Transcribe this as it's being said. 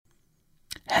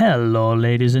Hello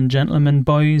ladies and gentlemen,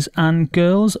 boys and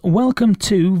girls, welcome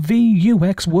to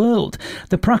VUX World,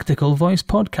 the Practical Voice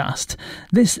Podcast.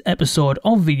 This episode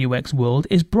of VUX World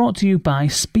is brought to you by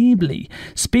Speebly.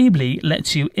 Speebly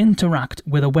lets you interact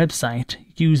with a website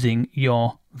using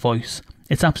your voice.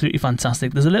 It's absolutely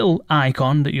fantastic. There's a little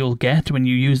icon that you'll get when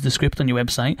you use the script on your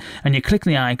website, and you click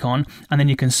the icon and then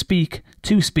you can speak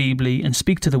to Speebly and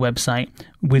speak to the website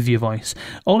with your voice.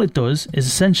 All it does is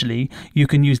essentially you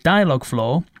can use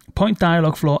Dialogflow, point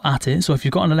Dialogflow at it. So if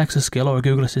you've got an Alexa skill or a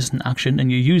Google Assistant action and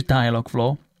you use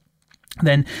Dialogflow,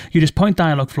 then you just point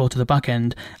Dialogflow to the back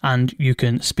end and you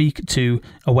can speak to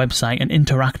a website and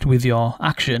interact with your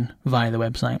action via the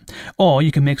website. Or you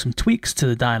can make some tweaks to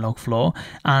the Dialogflow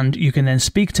and you can then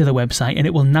speak to the website and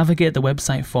it will navigate the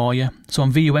website for you. So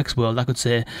on VUX World, I could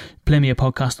say, play me a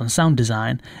podcast on sound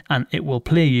design, and it will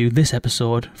play you this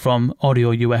episode from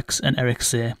Audio UX and Eric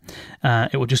Say.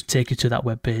 It will just take you to that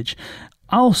webpage.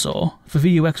 Also, for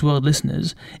VUX World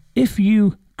listeners, if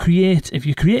you're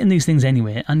creating these things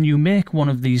anyway and you make one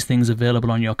of these things available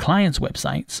on your clients'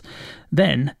 websites,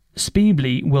 then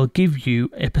Speebly will give you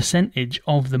a percentage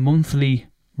of the monthly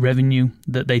revenue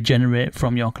that they generate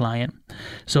from your client.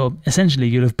 So essentially,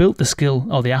 you'll have built the skill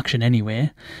or the action anyway.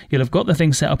 You'll have got the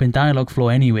thing set up in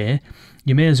Dialogflow anyway.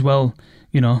 You may as well,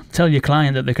 tell your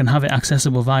client that they can have it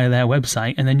accessible via their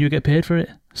website, and then you get paid for it.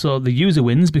 So the user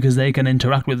wins because they can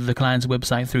interact with the client's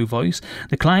website through voice.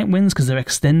 The client wins because they're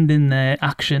extending their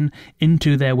action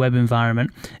into their web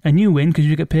environment. And you win because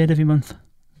you get paid every month.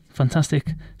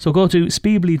 Fantastic. So go to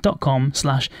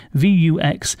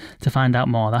speebly.com/VUX to find out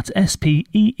more. That's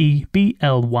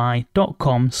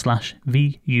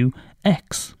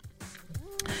SPEEBLY.com/VUX.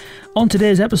 On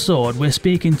today's episode, we're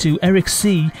speaking to Eric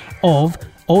C. of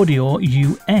Audio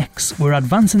UX. We're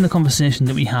advancing the conversation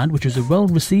that we had, which was a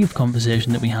well-received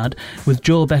conversation that we had with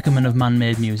Joel Beckerman of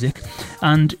Man-Made Music,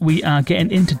 and we are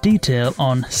getting into detail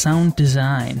on sound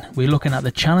design. We're looking at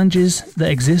the challenges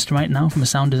that exist right now from a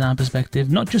sound design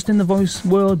perspective, not just in the voice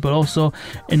world, but also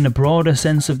in the broader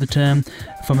sense of the term,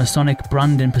 from a sonic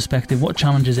branding perspective, what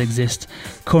challenges exist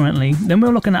currently. Then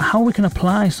we're looking at how we can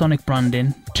apply sonic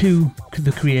branding to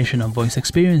the creation of voice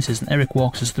experiences, and Eric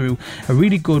walks us through a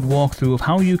really good walkthrough of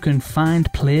how you can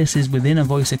find places within a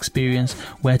voice experience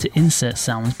where to insert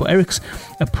sounds. But Eric's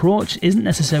approach isn't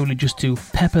necessarily just to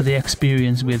pepper the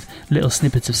experience with little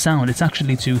snippets of sound. It's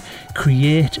actually to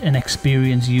create an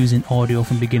experience using audio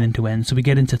from beginning to end. So we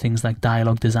get into things like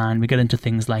dialogue design, we get into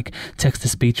things like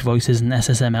text-to-speech voices and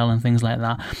SSML and things like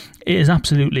that. It is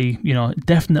absolutely,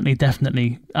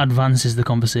 definitely advances the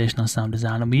conversation on sound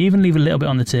design. And we even leave a little bit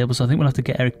on the table, so I think we'll have to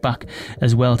get Eric back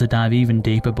as well to dive even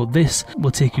deeper. But this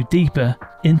will take you deeper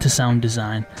into sound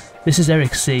design. This is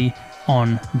Eric C.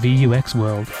 on VUX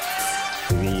World.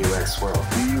 VUX World.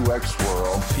 VUX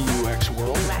World. VUX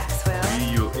World.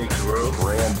 VUX World.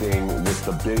 Branding with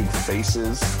the big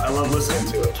faces. I love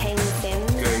listening to it. Kane Sims.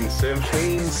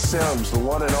 Kane Sims, the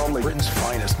one and only. Britain's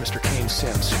finest, Mr. Kane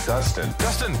Sims. Dustin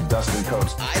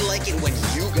Coates. I like it when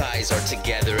you guys are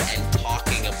together and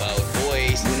talking about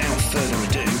voice. Without further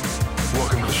ado,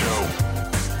 Welcome to the show.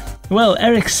 Well,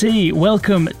 Eric C.,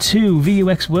 welcome to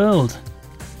VUX World.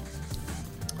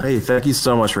 Hey, thank you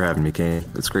so much for having me, Kane.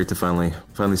 It's great to finally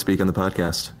speak on the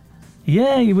podcast.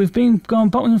 Yeah, we've been going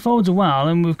backwards and forwards a while,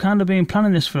 and we've kind of been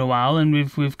planning this for a while, and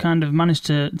we've kind of managed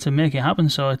to make it happen.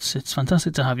 So it's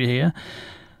fantastic to have you here.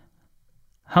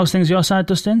 How's things your side,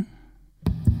 Dustin?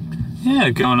 Yeah,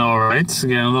 going all right. It's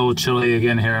getting a little chilly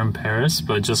again here in Paris,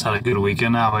 but just had a good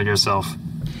weekend. How about yourself?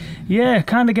 Yeah,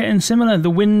 kind of getting similar. The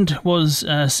wind was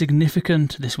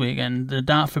significant this weekend. The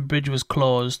Dartford Bridge was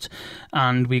closed,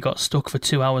 and we got stuck for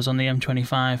 2 hours on the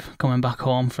M25 coming back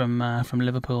home from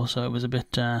Liverpool. So it was a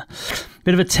bit of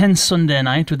a tense Sunday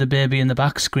night with the baby in the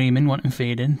back screaming, wanting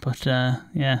feeding. But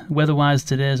yeah, weather-wise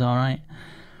today's all right.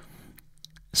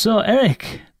 So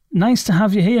Eric, nice to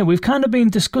have you here. We've kind of been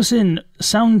discussing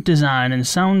sound design and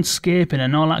soundscaping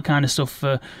and all that kind of stuff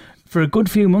for a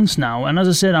good few months now, and as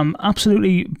I said, I'm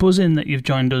absolutely buzzing that you've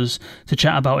joined us to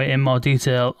chat about it in more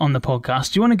detail on the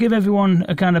podcast. Do you want to give everyone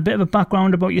a kind of bit of a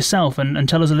background about yourself and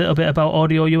tell us a little bit about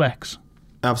Audio UX?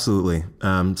 Absolutely.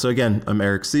 So again, I'm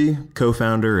Eric C.,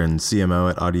 co-founder and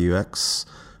CMO at Audio UX.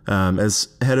 As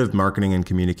head of marketing and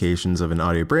communications of an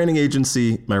audio branding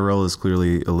agency, my role is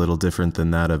clearly a little different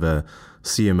than that of a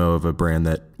CMO of a brand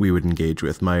that we would engage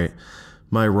with.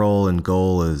 My role and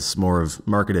goal is more of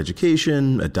market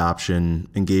education, adoption,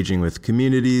 engaging with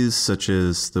communities, such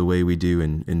as the way we do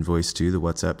in Voice2, the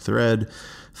WhatsApp thread,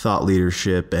 thought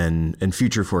leadership, and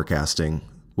future forecasting,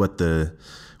 what the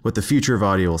future of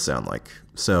audio will sound like.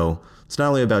 So it's not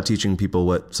only about teaching people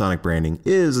what sonic branding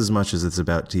is as much as it's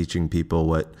about teaching people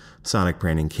what sonic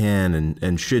branding can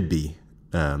and should be,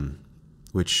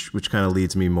 which kind of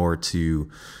leads me more to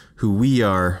who we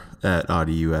are at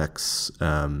AudioUX.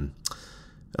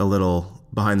 A little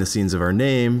behind the scenes of our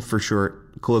name, for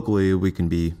short. Colloquially, we can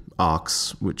be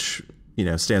AUX, which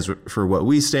stands for what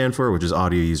we stand for, which is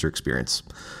Audio User Experience.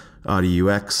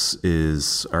 AudioUX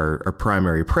is our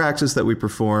primary practice that we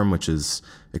perform, which is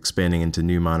expanding into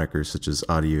new monikers such as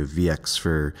Audio VX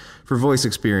for voice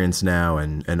experience now,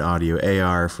 and Audio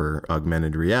AR for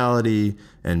augmented reality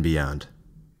and beyond.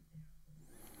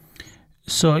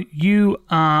 So you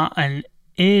are an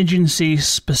agency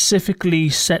specifically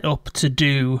set up to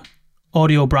do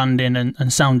audio branding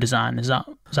and sound design. Is that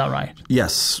right?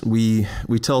 Yes, we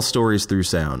tell stories through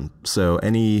sound. So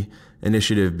any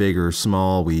initiative, big or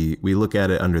small, we look at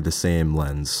it under the same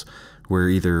lens. We're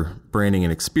either branding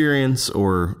an experience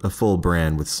or a full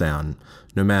brand with sound.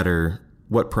 No matter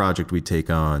what project we take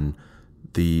on,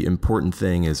 the important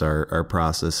thing is our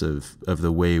process of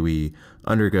the way we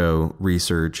undergo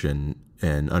research and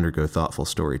undergo thoughtful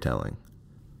storytelling.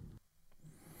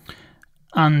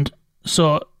 And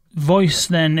so voice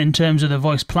then, in terms of the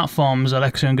voice platforms,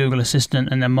 Alexa and Google Assistant,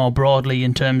 and then more broadly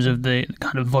in terms of the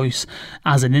kind of voice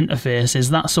as an interface, is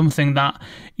that something that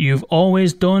you've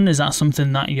always done? Is that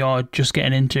something that you're just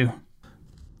getting into?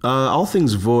 All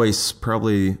things voice,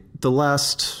 probably the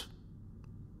last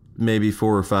maybe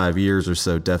 4 or 5 years or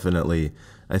so, definitely.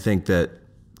 I think that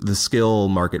the skill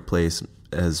marketplace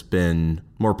has been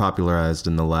more popularized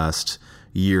in the last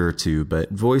year or two, but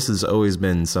voice has always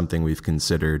been something we've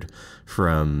considered,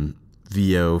 from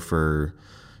VO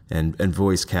and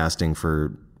voice casting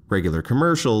for regular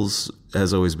commercials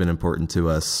has always been important to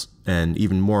us, and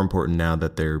even more important now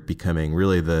that they're becoming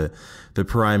really the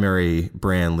primary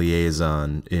brand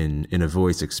liaison in a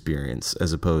voice experience,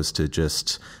 as opposed to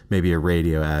just maybe a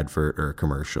radio advert or a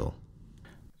commercial.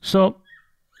 So,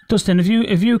 Dustin, if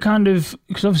you kind of,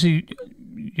 because obviously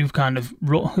you've kind of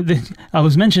wrote, I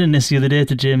was mentioning this the other day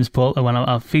to James Poulter when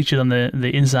I featured on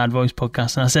the Inside Voice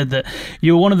podcast, and I said that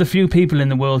you're one of the few people in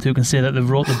the world who can say that they've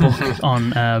wrote the book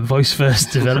on voice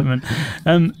first development.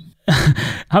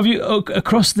 Have you,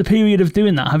 across the period of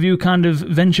doing that, have you kind of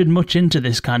ventured much into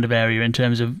this kind of area in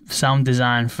terms of sound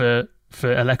design for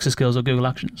Alexa skills or Google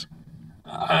Actions?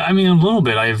 I mean, a little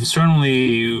bit. I've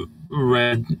certainly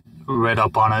read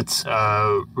up on it,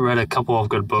 read a couple of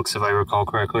good books, if I recall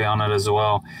correctly, on it as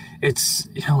well. It's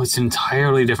an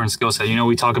entirely different skill set.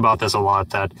 We talk about this a lot,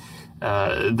 that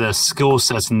the skill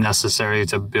sets necessary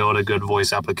to build a good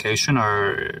voice application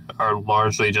are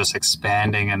largely just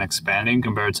expanding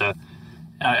compared to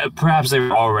perhaps they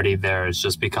were already there. It's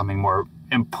just becoming more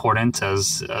important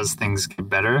as things get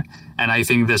better. And I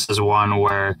think this is one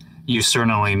where you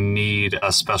certainly need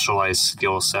a specialized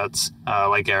skill set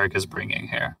like Eric is bringing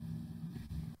here.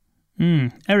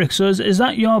 Eric, so is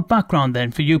that your background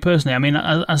then, for you personally? I mean,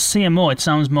 as CMO, it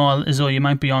sounds more as though you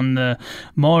might be on the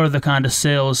more of the kind of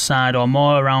sales side, or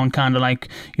more around kind of like,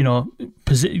 your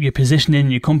positioning,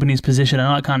 your company's position and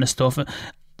all that kind of stuff.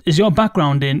 Is your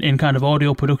background in kind of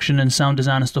audio production and sound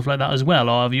design and stuff like that as well,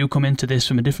 or have you come into this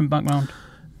from a different background?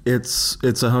 It's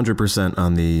 100%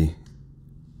 on the...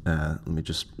 let me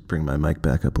just bring my mic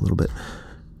back up a little bit.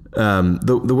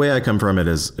 The way I come from it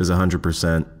is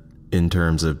 100% in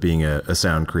terms of being a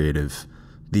sound creative.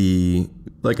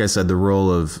 Like I said, the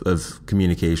role of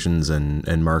communications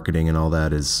and marketing and all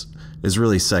that is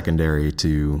really secondary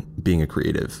to being a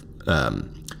creative.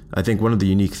 I think one of the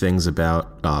unique things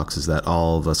about AUX is that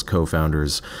all of us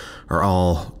co-founders are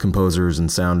all composers and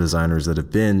sound designers that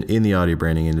have been in the audio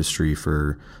branding industry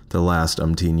for the last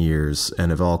umpteen years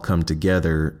and have all come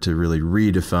together to really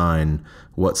redefine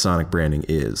what sonic branding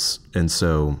is. And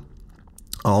so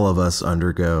all of us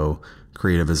undergo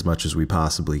creative as much as we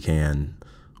possibly can,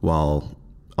 while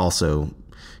also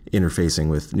interfacing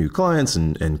with new clients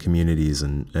and communities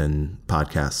and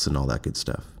podcasts and all that good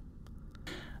stuff.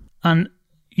 And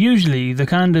usually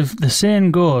the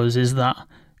saying goes is that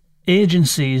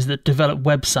agencies that develop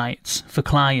websites for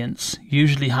clients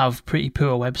usually have pretty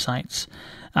poor websites,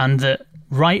 and that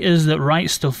writers that write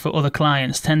stuff for other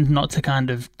clients tend not to kind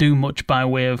of do much by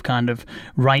way of kind of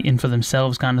writing for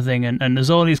themselves kind of thing. And there's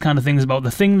all these kind of things about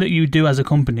the thing that you do as a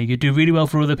company. You do really well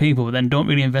for other people, but then don't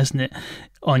really invest in it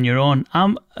on your own.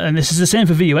 And this is the same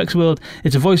for VUX World.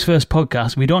 It's a voice first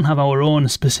podcast. We don't have our own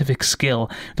specific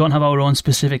skill, don't have our own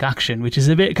specific action, which is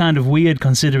a bit kind of weird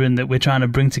considering that we're trying to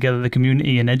bring together the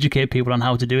community and educate people on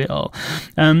how to do it all.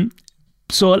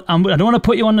 So I don't want to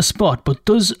put you on the spot, but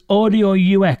does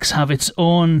AudioUX have its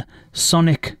own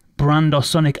sonic brand or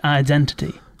sonic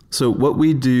identity? So what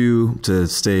we do to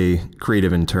stay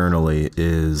creative internally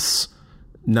is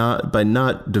not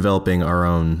developing our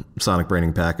own sonic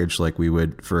branding package like we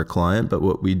would for a client, but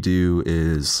what we do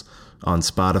is on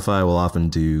Spotify, we'll often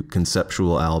do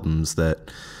conceptual albums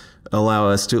that allow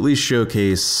us to at least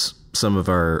showcase some of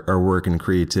our work and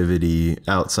creativity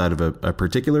outside of a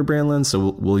particular brand lens.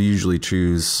 So we'll usually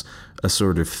choose a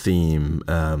sort of theme.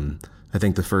 I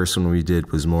think the first one we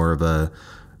did was more of a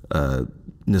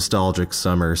nostalgic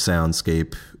summer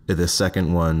soundscape. The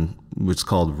second one, which is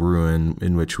called Ruin,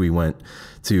 in which we went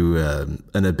to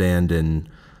an abandoned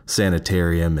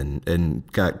sanitarium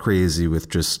and got crazy with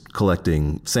just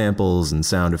collecting samples and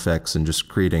sound effects and just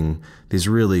creating these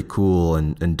really cool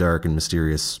and dark and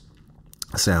mysterious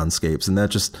soundscapes. And that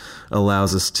just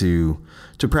allows us to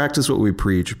practice what we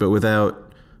preach, but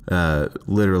without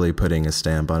literally putting a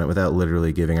stamp on it, without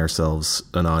literally giving ourselves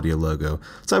an audio logo.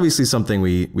 It's obviously something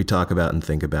we talk about and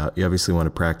think about. You obviously want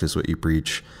to practice what you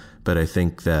preach, but I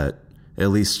think that at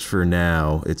least for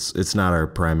now, it's not our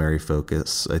primary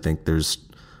focus. I think there's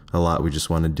a lot we just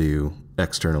want to do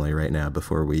externally right now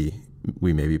before we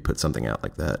maybe put something out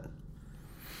like that.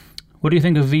 What do you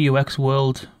think a VUX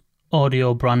World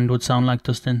audio brand would sound like,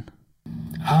 Dustin?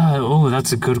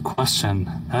 That's a good question.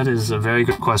 That is a very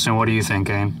good question. What do you think,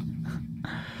 Aim?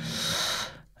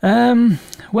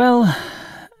 Well,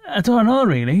 I don't know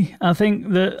really. I think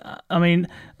that,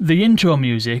 the intro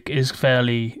music is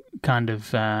fairly kind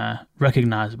of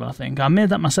recognizable, I think. I made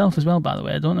that myself as well, by the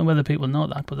way. I don't know whether people know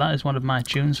that, but that is one of my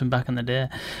tunes from back in the day.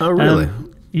 Oh, really?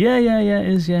 Yeah, it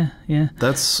is, yeah.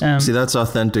 That's that's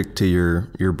authentic to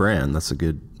your brand. That's a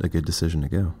good decision to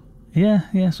go.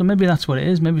 Yeah, so maybe that's what it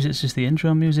is. Maybe it's just the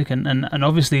intro music and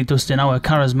obviously Dustin, our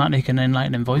charismatic and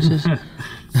enlightening voices.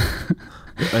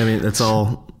 It's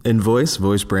all in voice.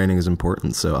 Voice branding is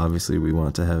important, so obviously we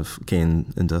want to have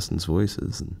Kane and Dustin's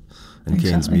voices and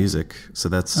exactly. Kane's music. So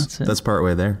that's part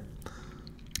way there.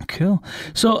 Cool.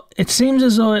 So it seems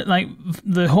as though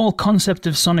the whole concept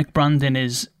of sonic branding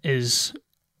is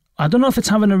I don't know if it's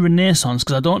having a renaissance,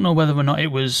 because I don't know whether or not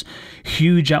it was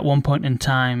huge at one point in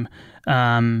time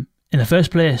in the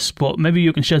first place, but maybe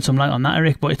you can shed some light on that,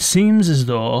 Eric. But it seems as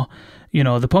though,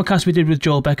 the podcast we did with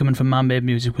Joel Beckerman from Man Made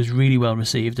Music was really well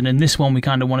received, and in this one we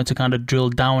kind of wanted to kind of drill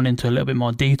down into a little bit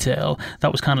more detail.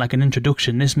 That was kind of like an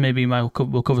introduction. This maybe we'll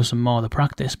cover some more of the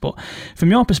practice, but from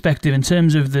your perspective, in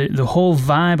terms of the whole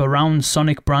vibe around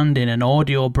sonic branding and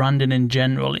audio branding in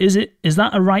general, is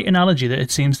that a right analogy that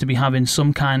it seems to be having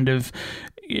some kind of,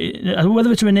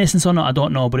 whether it's a renaissance or not, I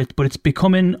don't know, but it's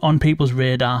becoming on people's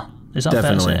radar? Is that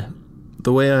Definitely. fair to say?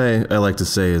 The way I like to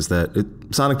say is that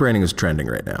sonic branding is trending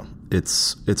right now.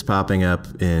 It's popping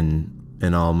up in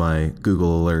all my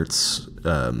Google alerts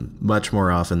much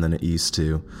more often than it used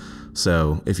to.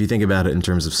 So if you think about it in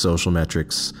terms of social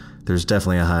metrics, there's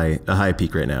definitely a high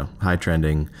peak right now, high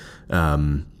trending.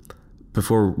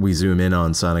 Before we zoom in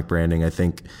on sonic branding, I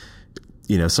think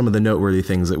some of the noteworthy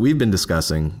things that we've been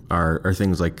discussing are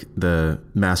things like the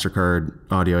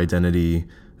MasterCard audio identity,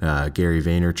 Gary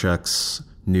Vaynerchuk's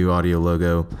new audio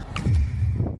logo,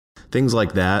 things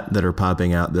like that are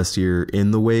popping out this year in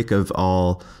the wake of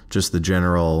all just the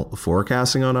general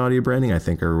forecasting on audio branding, I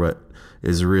think are what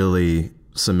is really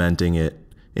cementing it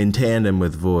in tandem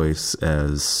with voice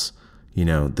as,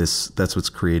 that's what's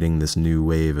creating this new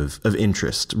wave of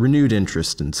interest, renewed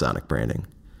interest in sonic branding.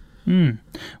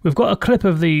 We've got a clip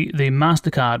of the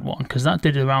MasterCard one, because that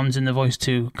did the rounds in the Voice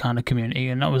 2 kind of community,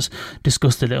 and that was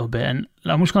discussed a little bit. And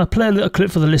I'm just going to play a little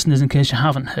clip for the listeners in case you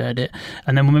haven't heard it,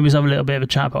 and then we'll maybe have a little bit of a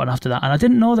chat about it after that. And I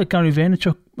didn't know that Gary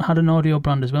Vaynerchuk had an audio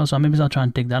brand as well, so maybe I'll try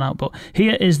and dig that out. But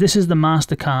this is the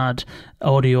MasterCard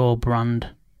audio brand.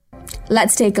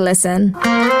 Let's take a listen.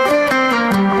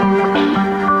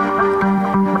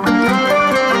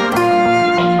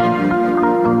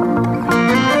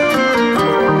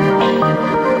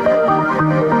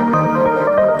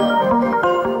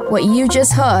 What you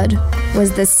just heard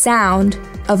was the sound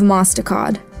of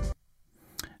MasterCard.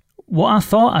 What I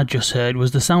thought I just heard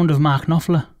was the sound of Mark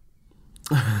Knopfler.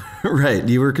 Right,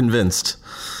 you were convinced.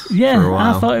 Yeah, for a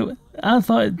while. I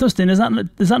thought. Dustin, is that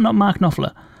not Mark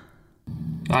Knopfler?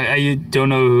 I don't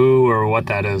know who or what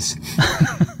that is.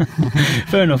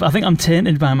 Fair enough. I think I'm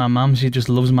tainted by my mum. She just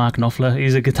loves Mark Knopfler.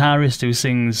 He's a guitarist who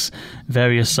sings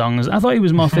various songs. I thought he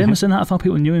was more famous than that. I thought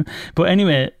people knew him. But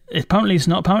anyway, apparently it's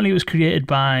not. Apparently it was created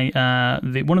by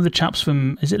one of the chaps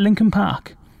from, is it Linkin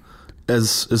Park?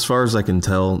 As far as I can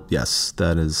tell, yes,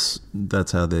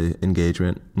 that's how the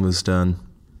engagement was done.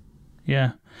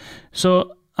 Yeah.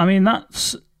 So,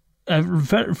 that's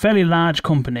a fairly large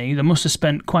company. They must have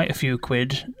spent quite a few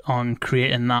quid on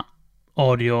creating that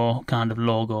audio kind of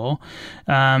logo.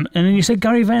 And then you said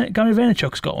Gary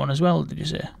Vaynerchuk's got one as well, did you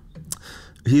say?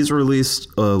 He's released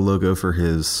a logo for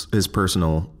his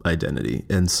personal identity.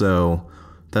 And so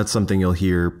that's something you'll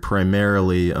hear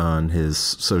primarily on his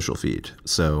social feed.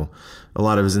 So a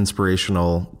lot of his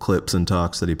inspirational clips and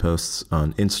talks that he posts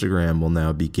on Instagram will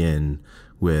now begin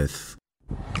with,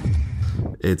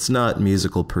 it's not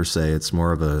musical per se, it's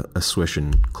more of a swish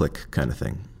and click kind of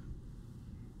thing.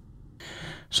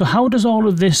 So how does all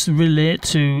of this relate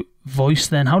to voice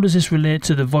then? How does this relate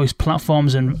to the voice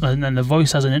platforms and the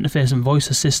voice as an interface and voice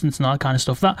assistants and all that kind of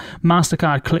stuff? That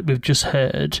MasterCard clip we've just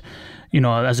heard,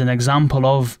 as an example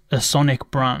of a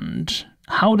sonic brand,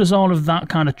 how does all of that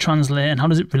kind of translate and how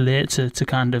does it relate to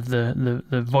kind of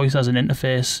the voice as an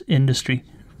interface industry?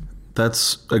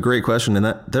 That's a great question, and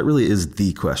that really is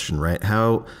the question, right?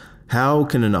 How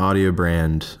can an audio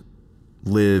brand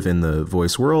live in the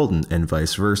voice world and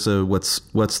vice versa?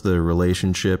 What's the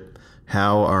relationship?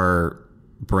 How are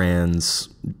brands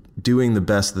doing the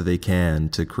best that they can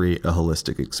to create a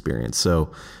holistic experience?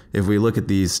 So if we look at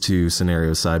these two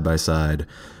scenarios side by side,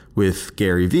 with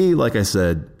Gary Vee, like I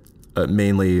said,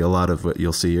 mainly a lot of what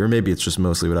you'll see, or maybe it's just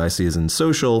mostly what I see, is in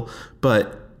social,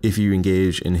 but if you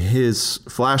engage in his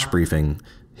flash briefing,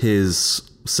 his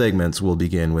segments will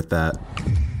begin with that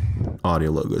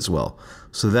audio logo as well.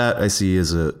 So that I see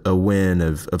as a win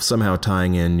of somehow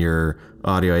tying in your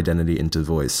audio identity into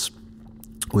voice.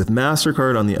 With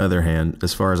MasterCard, on the other hand,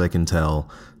 as far as I can tell,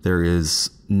 there is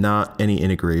not any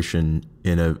integration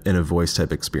in a voice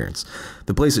type experience.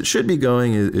 The place it should be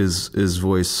going is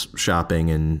voice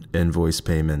shopping and voice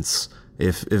payments.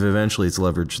 If eventually it's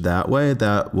leveraged that way,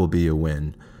 that will be a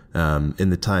win. In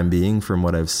the time being, from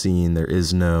what I've seen,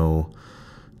 there's no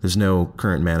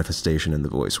current manifestation in the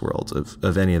voice world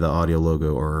of any of the audio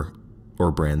logo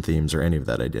or brand themes or any of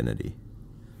that identity.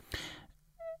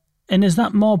 And is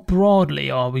that more broadly,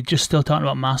 or are we just still talking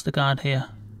about MasterCard here?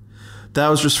 That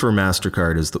was just for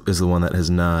MasterCard is the one that has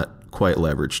not quite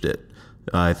leveraged it.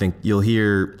 I think you'll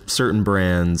hear certain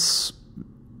brands,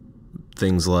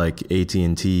 things like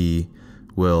AT&T,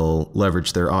 will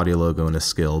leverage their audio logo in a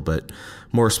skill, but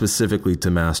more specifically to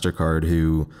MasterCard,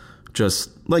 who just,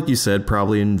 like you said,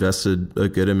 probably invested a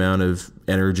good amount of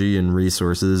energy and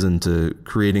resources into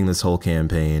creating this whole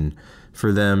campaign.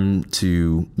 For them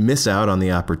to miss out on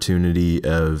the opportunity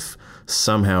of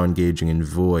somehow engaging in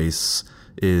voice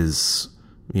is,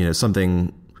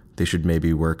 something they should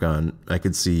maybe work on. I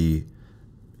could see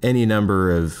any number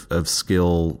of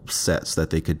skill sets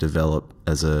that they could develop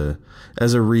as a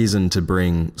reason to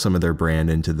bring some of their brand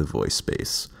into the voice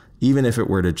space, even if it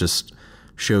were to just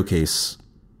showcase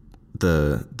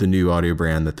the new audio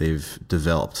brand that they've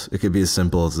developed. It could be as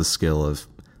simple as the skill of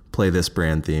play this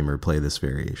brand theme or play this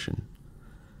variation.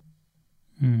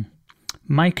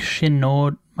 Mike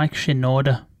Shinoda.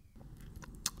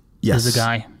 Yes, is the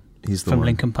guy. He's the from one.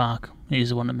 Linkin Park. He's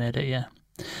the one that made it. Yeah.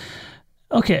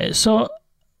 Okay, so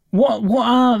what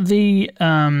are the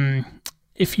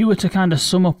if you were to kind of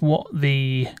sum up what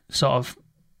the sort of,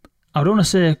 I don't want to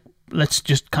say let's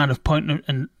just kind of point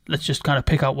and let's just kind of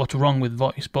pick out what's wrong with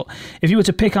voice, but if you were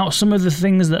to pick out some of the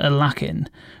things that are lacking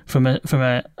from a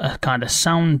kind of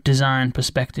sound design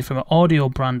perspective, from an audio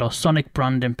brand or sonic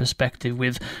branding perspective,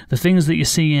 with the things that you're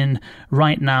seeing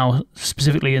right now,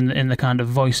 specifically in the kind of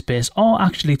voice space, or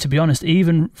actually, to be honest,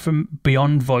 even from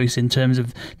beyond voice in terms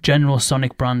of general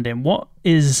sonic branding, what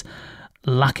is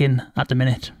lacking at the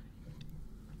minute?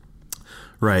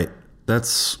 Right.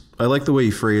 I like the way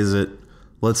you phrase it.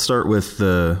 Let's start with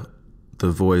the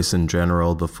voice in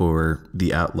general before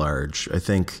the at large. I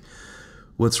think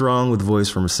what's wrong with voice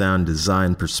from a sound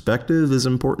design perspective is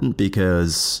important,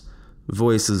 because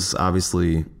voice is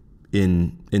obviously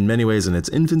in many ways in its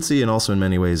infancy, and also in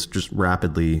many ways just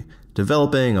rapidly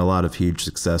developing. A lot of huge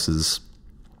successes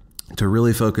to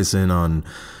really focus in on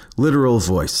literal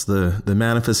voice, the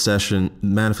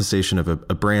manifestation of a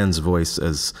brand's voice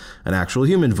as an actual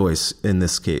human voice. In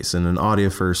this case, in an audio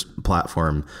first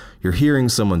platform, you're hearing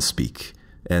someone speak.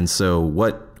 And so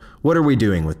what are we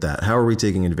doing with that? How are we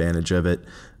taking advantage of it?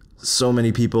 So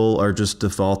many people are just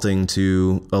defaulting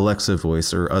to Alexa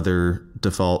voice or other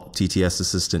default TTS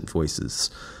assistant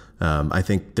voices. I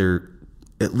think there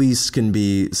at least can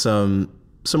be some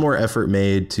more effort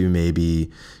made to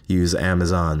maybe use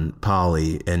Amazon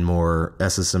Polly and more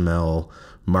SSML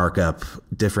markup,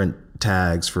 different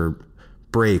tags for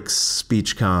breaks,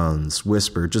 speech cons,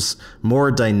 whisper, just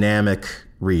more dynamic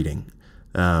reading.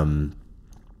 In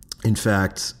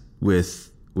fact,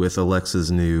 with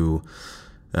Alexa's new,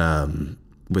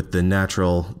 with the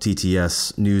natural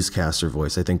TTS newscaster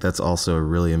voice, I think that's also a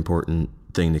really important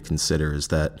thing to consider, is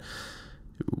that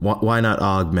why not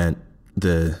augment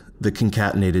the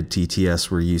concatenated TTS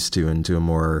we're used to into a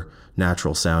more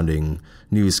natural sounding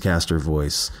newscaster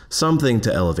voice, something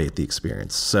to elevate the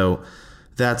experience. So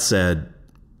that said,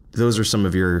 those are some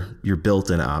of your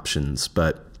built-in options,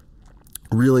 but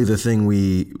really the thing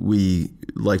we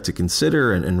like to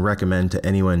consider and recommend to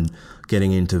anyone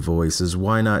getting into voice is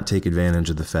why not take advantage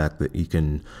of the fact that you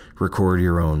can record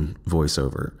your own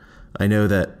voiceover. I know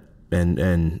that,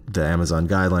 and the Amazon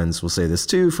guidelines will say this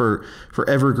too, for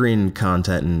evergreen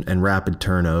content and rapid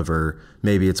turnover,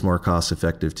 maybe it's more cost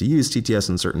effective to use TTS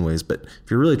in certain ways, but if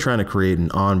you're really trying to create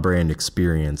an on-brand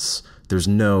experience, there's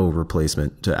no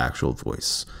replacement to actual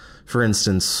voice. For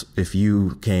instance, if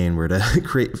you, Kane, were to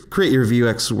create your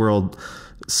Vuex World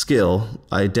skill,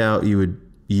 I doubt you would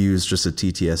use just a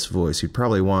TTS voice. You'd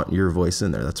probably want your voice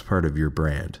in there. That's part of your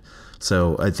brand.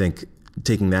 So I think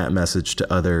taking that message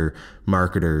to other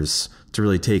marketers to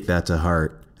really take that to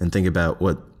heart and think about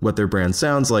what their brand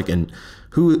sounds like and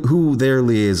who their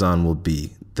liaison will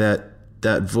be.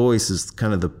 That voice is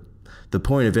kind of the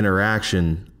point of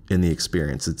interaction in the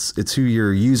experience. It's who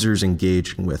your user's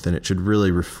engaging with, and it should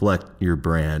really reflect your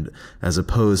brand as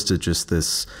opposed to just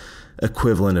this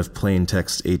equivalent of plain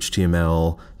text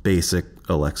HTML basic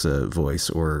Alexa voice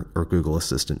or Google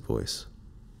Assistant voice.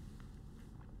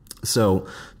 So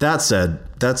that said,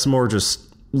 that's more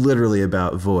just literally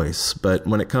about voice. But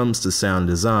when it comes to sound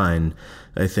design,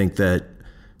 I think that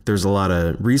there's a lot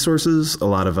of resources, a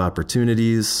lot of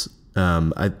opportunities.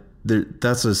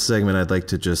 That's a segment I'd like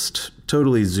to just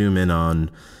totally zoom in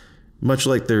on. Much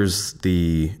like there's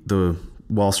the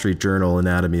Wall Street Journal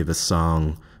anatomy of a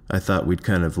song, I thought we'd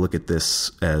kind of look at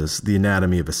this as the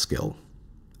anatomy of a skill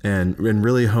and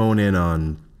really hone in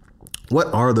on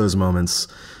what are those moments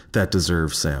that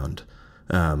deserve sound.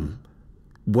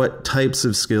 What types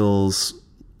of skills,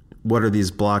 what are these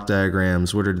block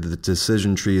diagrams, what are the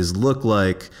decision trees look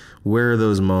like, where are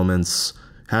those moments,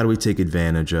 how do we take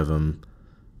advantage of them?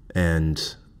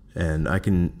 And I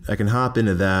can hop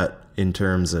into that in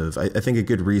terms of, I think a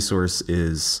good resource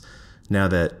is, now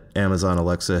that Amazon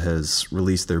Alexa has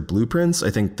released their blueprints,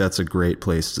 I think that's a great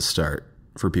place to start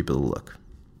for people to look.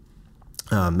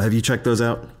 Have you checked those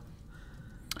out?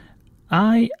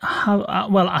 I have.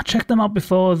 I checked them out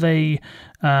before when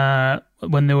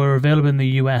they were available in the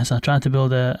US. I tried to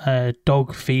build a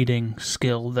dog feeding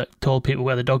skill that told people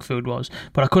where the dog food was,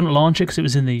 but I couldn't launch it because it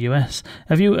was in the US.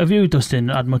 Have you, Dustin,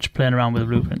 had much playing around with the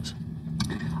blueprints?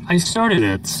 I started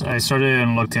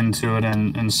and looked into it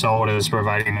and saw what it was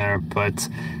providing there, but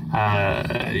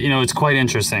it's quite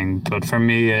interesting. But for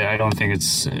me, I don't think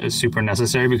it's super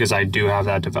necessary because I do have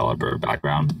that developer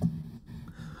background.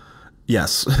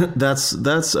 Yes,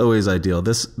 that's always ideal.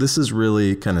 This is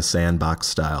really kind of sandbox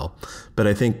style, but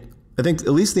I think at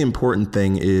least the important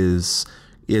thing is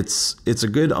it's a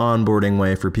good onboarding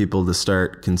way for people to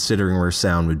start considering where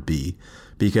sound would be,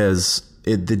 because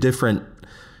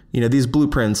these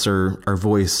blueprints are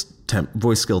voice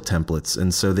skill templates,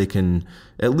 and so they can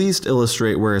at least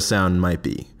illustrate where a sound might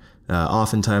be.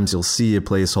 Oftentimes you'll see a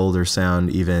placeholder sound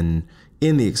even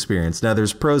in the experience. Now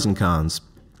there's pros and cons.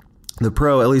 The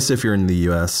pro, at least if you're in the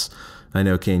US, I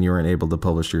know, Kane, you weren't able to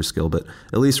publish your skill, but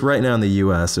at least right now in the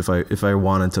US, if I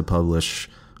wanted to publish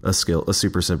a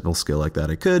super simple skill like that,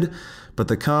 I could. But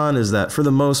the con is that for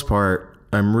the most part,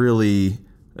 I'm really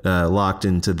locked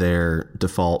into their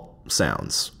default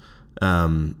sounds.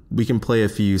 We can play a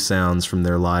few sounds from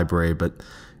their library, but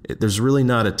there's really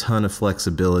not a ton of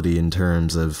flexibility in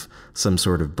terms of some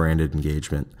sort of branded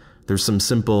engagement. There's some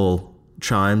simple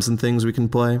chimes and things we can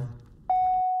play.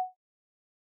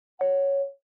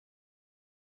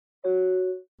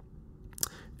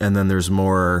 And then there's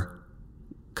more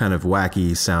kind of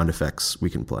wacky sound effects we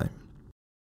can play.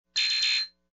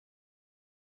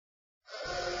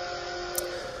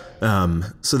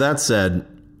 So that said,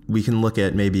 we can look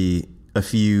at maybe a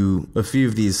few of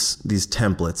these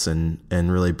templates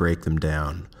and really break them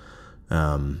down.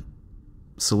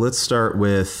 So let's start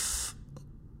with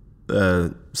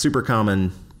super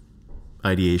common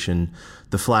ideation,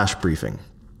 the flash briefing.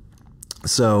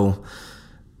 So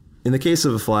in the case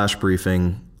of a flash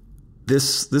briefing,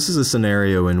 this is a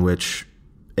scenario in which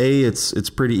it's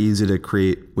pretty easy to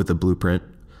create with a blueprint.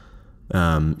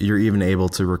 You're even able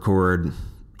to record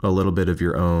a little bit of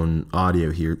your own audio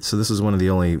here. So this is one of the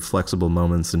only flexible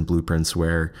moments in blueprints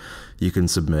where you can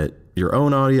submit your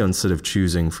own audio instead of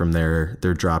choosing from their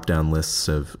drop-down lists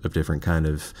of different kind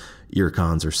of ear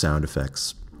cons or sound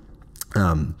effects.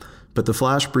 But the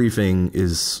flash briefing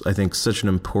is, I think, such an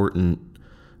important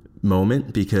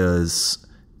moment because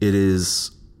it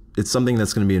is it's something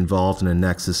that's going to be involved in a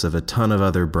nexus of a ton of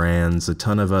other brands, a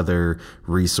ton of other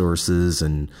resources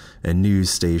and news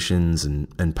stations and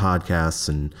podcasts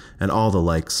and all the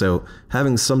like. So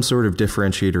having some sort of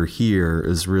differentiator here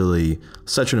is really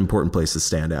such an important place to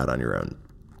stand out on your own.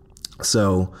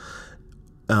 So,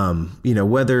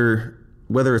 whether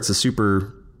it's a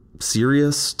super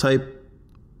serious type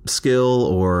skill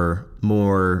or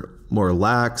more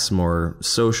lax, more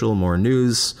social, more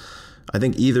news, I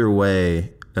think either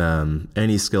way,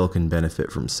 any skill can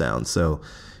benefit from sound. So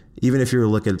even if you're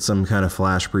looking at some kind of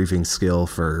flash briefing skill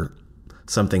for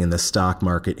something in the stock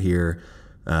market here,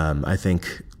 I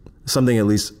think something at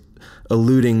least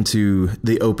alluding to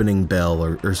the opening bell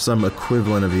or some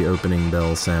equivalent of the opening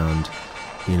bell sound,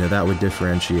 that would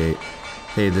differentiate.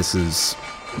 Hey,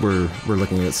 we're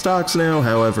looking at stocks now.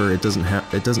 However, it doesn't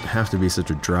have to be such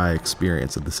a dry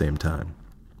experience at the same time.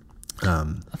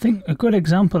 I think a good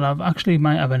example,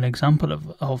 might have an example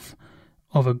of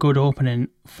a good opening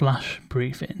flash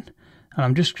briefing, and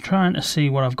I'm just trying to see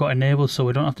what I've got enabled so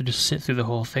we don't have to just sit through the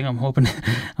whole thing. I'm hoping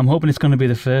it's going to be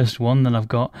the first one that I've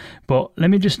got. But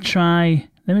let me just try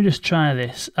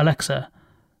this. Alexa,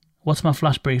 what's my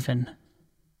flash briefing?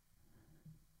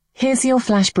 Here's your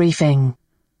flash briefing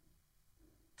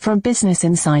from Business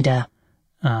Insider.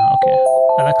 Okay.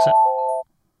 Alexa.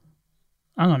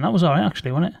 Hang on, that was all right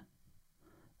actually, wasn't it?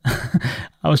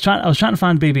 I was trying to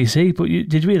find BBC, but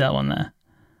did you read that one there?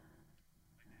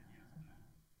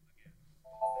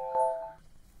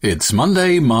 It's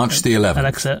Monday, March the 11th.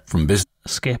 Alexa, from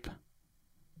skip.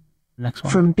 Next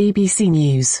one. From BBC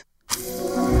News.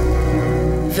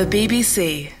 The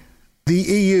BBC. The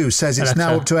EU says it's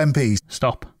now up to MPs.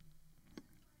 Stop.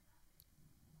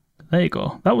 There you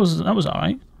go. That was all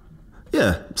right.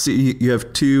 Yeah. See, you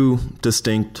have two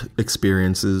distinct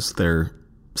experiences. They're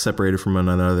separated from one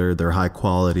another. They're high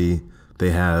quality.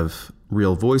 They have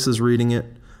real voices reading it.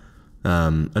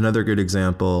 Another good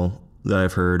example that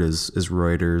I've heard is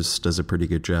Reuters does a pretty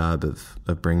good job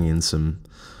of bringing in some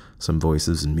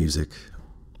voices and music.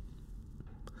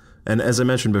 And as I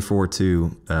mentioned before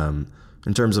too,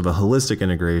 in terms of a holistic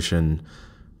integration,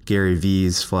 Gary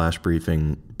V's flash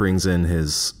briefing brings in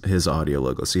his audio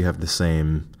logo, so you have the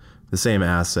same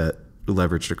asset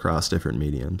leveraged across different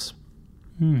mediums.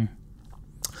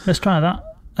 Let's try that.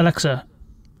 Alexa,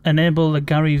 enable the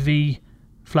Gary V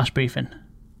flash briefing.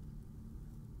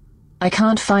 I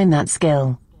can't find that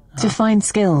skill. To find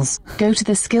skills, go to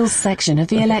the skills section of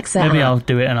the Alexa app. Maybe I'll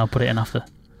do it and I'll put it in after.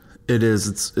 It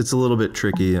is. It's a little bit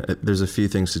tricky. There's a few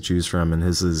things to choose from, and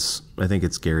his is, I think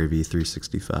it's Gary V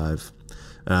 365.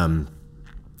 In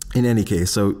any case,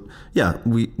 so yeah,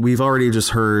 we've already just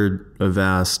heard a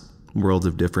vast world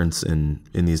of difference in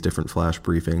these different flash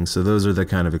briefings. So those are the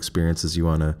kind of experiences you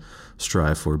want to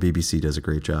strive for. BBC does a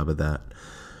great job of that.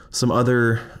 Some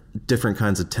other different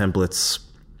kinds of templates.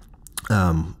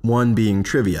 One being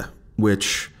trivia,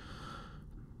 which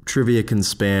trivia can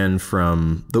span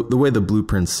from the way the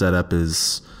blueprint's set up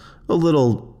is a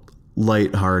little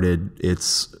lighthearted.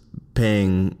 It's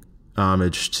paying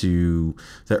homage to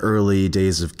the early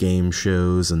days of game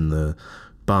shows and the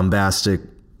bombastic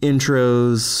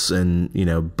intros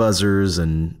and buzzers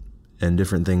and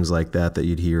different things like that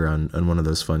you'd hear on one of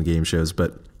those fun game shows.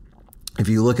 But if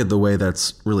you look at the way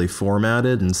that's really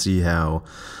formatted and see how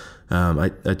I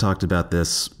talked about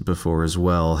this before as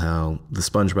well, how the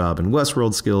SpongeBob and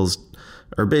Westworld skills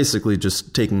are basically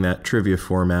just taking that trivia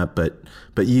format but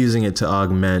using it to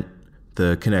augment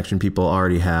the connection people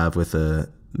already have with the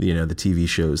TV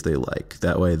shows they like.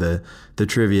 That way the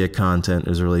trivia content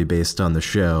is really based on the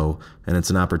show, and it's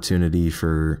an opportunity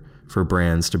for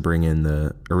brands to bring in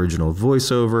the original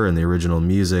voiceover and the original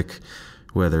music,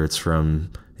 whether it's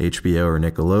from HBO or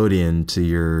Nickelodeon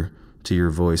to your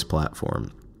voice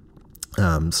platform.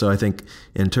 So I think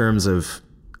in terms of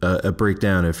a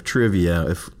breakdown of trivia,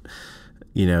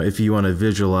 if you want to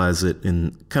visualize it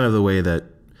in kind of the way that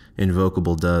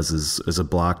Invocable does as a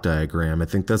block diagram, I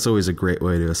think that's always a great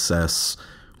way to assess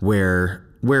where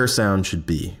sound should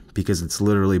be, because it's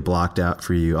literally blocked out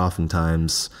for you.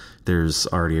 Oftentimes there's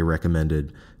already a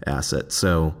recommended asset.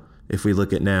 So if we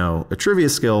look at now a trivia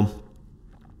skill,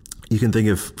 you can think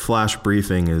of flash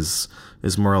briefing as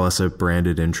more or less a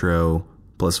branded intro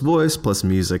plus voice plus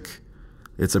music.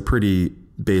 It's a pretty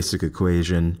basic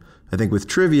equation. I think with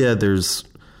trivia, there's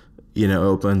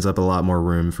opens up a lot more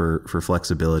room for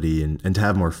flexibility and to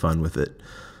have more fun with it.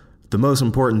 The most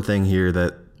important thing here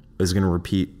that is going to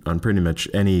repeat on pretty much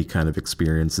any kind of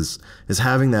experience is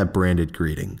having that branded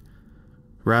greeting.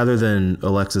 Rather than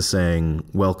Alexa saying,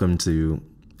 "Welcome to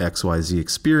XYZ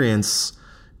experience,"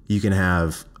 You can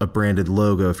have a branded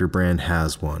logo if your brand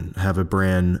has one. Have a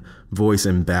brand voice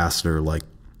ambassador, like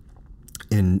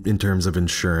in terms of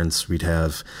insurance, we'd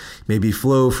have maybe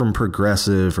Flo from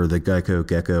Progressive or the Geico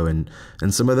Gecko, and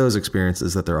some of those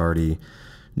experiences that they're already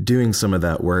doing some of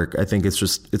that work. I think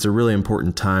it's a really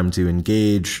important time to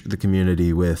engage the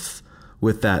community with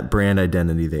that brand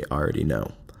identity they already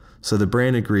know. So the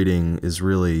branded greeting is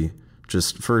really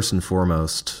just first and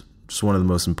foremost just one of the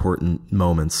most important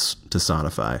moments to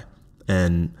sonify.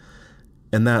 And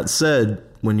that said,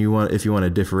 if you want to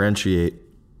differentiate,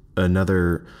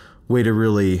 another way to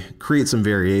really create some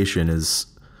variation is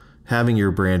having your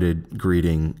branded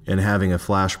greeting and having a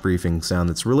flash briefing sound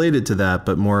that's related to that,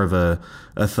 but more of a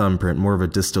thumbprint, more of a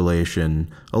distillation,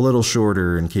 a little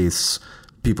shorter in case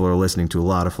people are listening to a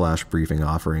lot of flash briefing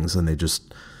offerings and they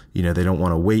just, they don't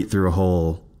want to wait through a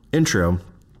whole intro.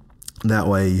 That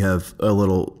way you have a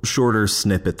little shorter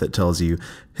snippet that tells you,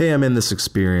 hey, I'm in this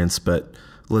experience, but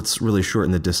let's really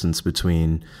shorten the distance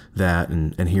between that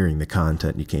and hearing the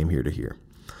content you came here to hear.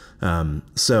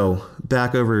 So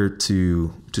back over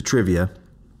to trivia.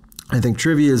 I think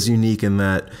trivia is unique in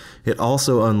that it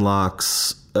also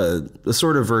unlocks a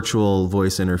sort of virtual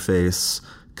voice interface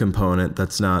component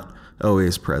that's not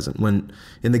always present. When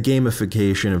in the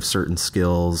gamification of certain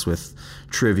skills with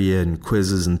trivia and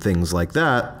quizzes and things like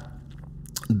that,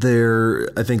 there,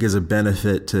 I think, is a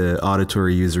benefit to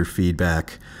auditory user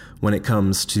feedback when it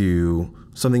comes to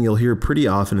something you'll hear pretty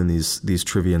often in these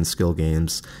trivia and skill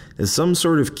games is some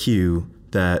sort of cue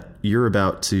that you're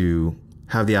about to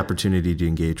have the opportunity to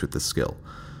engage with the skill.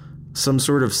 Some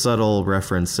sort of subtle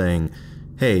reference saying,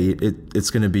 hey, it's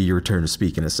going to be your turn to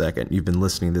speak in a second. You've been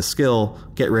listening to this skill.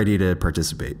 Get ready to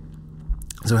participate.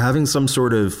 So having some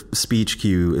sort of speech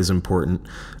cue is important,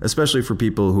 especially for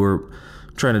people who are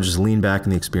trying to just lean back in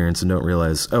the experience and don't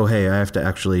realize, oh, hey, I have to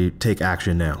actually take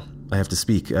action now. I have to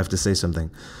speak. I have to say something.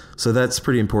 So that's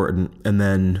pretty important. And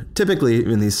then typically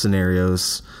in these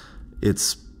scenarios,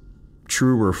 it's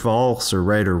true or false or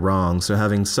right or wrong. So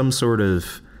having some sort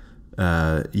of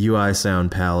UI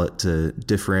sound palette to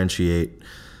differentiate,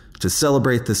 to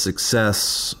celebrate the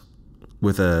success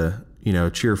with a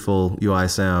cheerful UI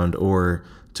sound, or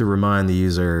to remind the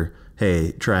user,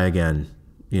 hey, try again,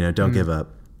 don't give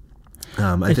up.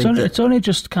 It's only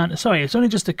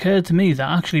just occurred to me that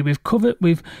actually we've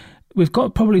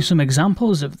got probably some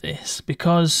examples of this,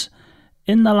 because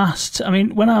in the last,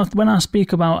 when I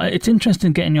speak about, it's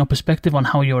interesting getting your perspective on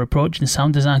how you're approaching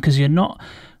sound design, because you're not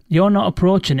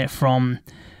approaching it from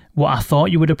what I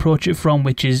thought you would approach it from,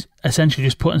 which is essentially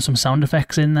just putting some sound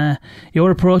effects in there. You're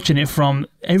approaching it from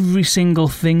every single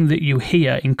thing that you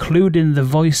hear, including the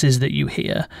voices that you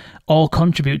hear, all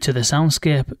contribute to the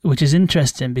soundscape, which is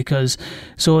interesting because,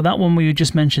 so that one we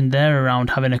just mentioned there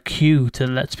around having a cue to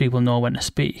let people know when to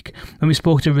speak. When we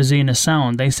spoke to Rosina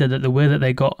Sound, they said that the way that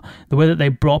they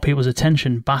brought people's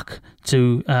attention back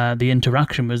to the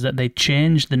interaction was that they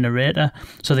changed the narrator.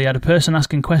 So they had a person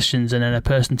asking questions and then a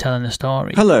person telling a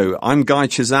story. Hello, I'm Guy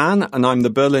Chazan and I'm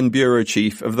the Berlin Bureau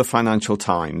Chief of the Financial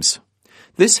Times.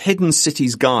 This Hidden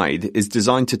Cities Guide is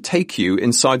designed to take you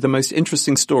inside the most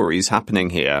interesting stories happening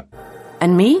here.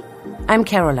 And me? I'm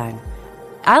Caroline.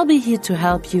 I'll be here to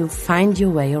help you find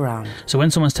your way around. So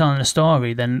when someone's telling a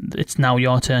story, then it's now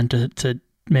your turn to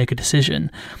make a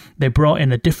decision. They brought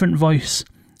in a different voice,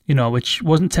 which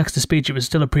wasn't text-to-speech, it was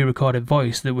still a pre-recorded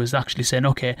voice that was actually saying,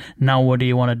 okay, now what do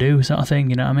you want to do, sort of thing,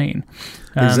 you know what I mean?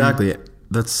 Exactly.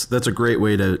 That's a great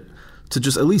way to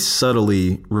just at least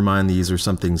subtly remind the user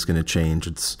something's going to change.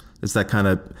 It's that kind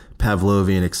of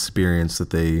Pavlovian experience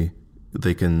that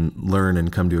they can learn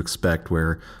and come to expect,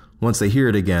 where once they hear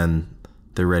it again,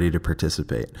 they're ready to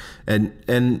participate.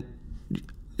 And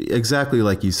exactly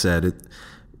like you said,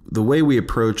 the way we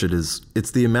approach it is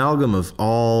it's the amalgam of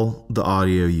all the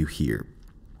audio you hear.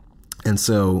 And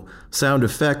so sound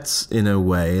effects, in a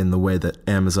way, in the way that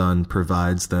Amazon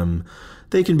provides them,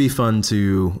 they can be fun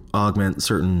to augment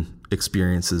certain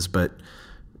experiences, but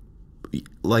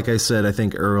like I said, I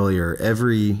think earlier,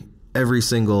 every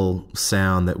single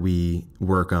sound that we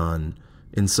work on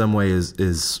in some way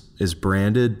is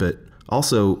branded, but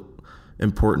also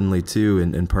importantly too,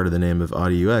 and part of the name of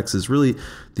Audio UX is really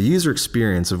the user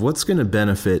experience of what's going to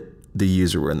benefit the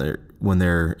user when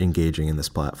they're engaging in this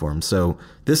platform. So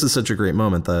this is such a great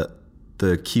moment,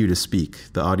 the cue to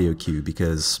speak, the audio cue,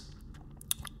 because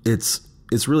it's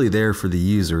really there for the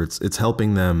user. It's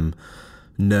helping them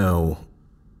know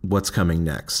what's coming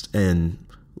next. And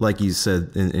like you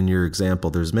said in your example,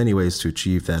 there's many ways to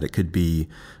achieve that. It could be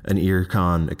an ear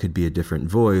con, it could be a different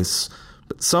voice,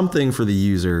 but something for the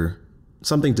user,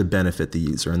 something to benefit the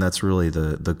user. And that's really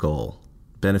the goal.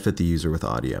 Benefit the user with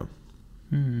audio.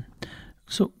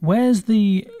 So where's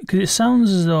because it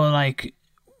sounds as though like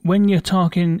when you're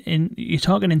talking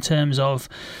in terms of,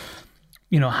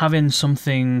 having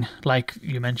something like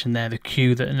you mentioned there, the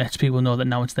cue that lets people know that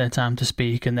now it's their time to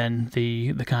speak, and then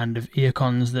the kind of ear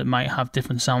cons that might have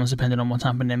different sounds depending on what's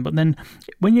happening. But then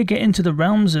when you get into the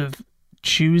realms of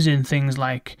choosing things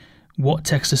like what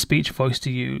text-to-speech voice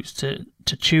to use, to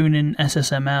tune in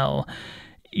SSML,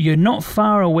 you're not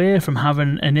far away from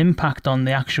having an impact on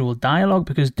the actual dialogue,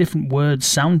 because different words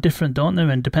sound different, don't they?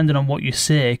 And depending on what you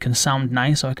say, it can sound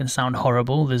nice or it can sound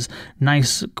horrible. There's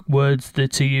nice words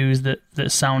to use that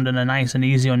sound and are nice and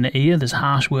easy on the ear. There's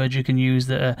harsh words you can use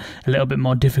that are a little bit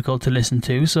more difficult to listen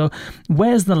to. So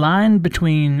where's the line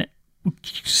between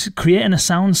creating a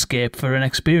soundscape for an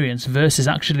experience versus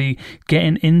actually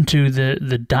getting into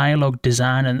the dialogue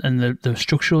design and the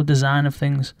structural design of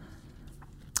things?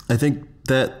 I think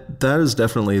that is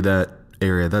definitely that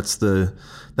area. That's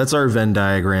our Venn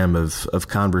diagram of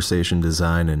conversation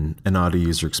design and audio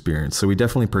user experience. So we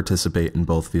definitely participate in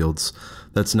both fields.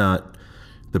 That's not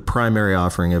the primary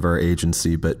offering of our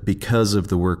agency, but because of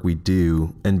the work we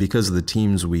do and because of the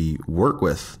teams we work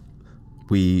with,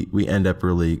 we end up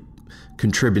really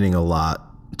contributing a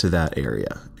lot to that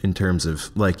area in terms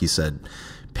of, like you said,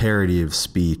 parity of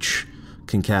speech,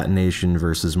 concatenation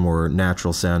versus more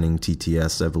natural sounding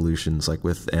TTS evolutions like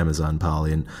with Amazon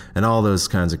Polly and all those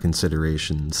kinds of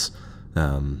considerations.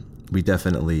 We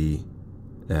definitely,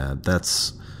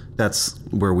 that's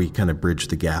where we kind of bridge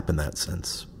the gap in that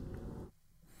sense.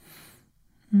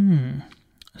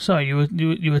 So you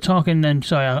were talking then,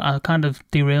 sorry, I kind of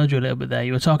derailed you a little bit there.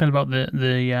 You were talking about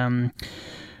the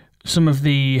some of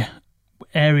the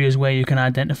areas where you can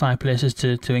identify places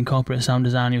to incorporate sound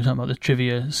design. You were talking about the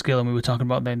trivia skill, and we were talking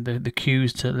about then the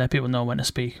cues to let people know when to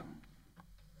speak.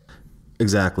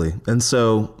 Exactly. And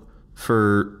so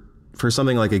for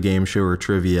something like a game show or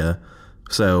trivia,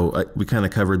 we kind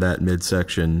of covered that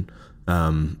midsection.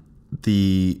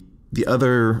 The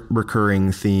other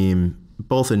recurring theme,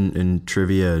 both in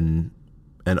trivia and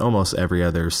almost every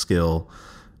other skill,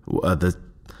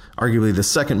 arguably the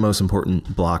second most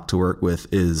important block to work with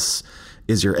is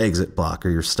your exit block or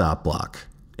your stop block.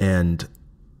 And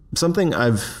something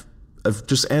I've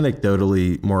just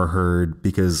anecdotally more heard,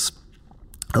 because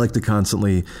I like to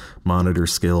constantly monitor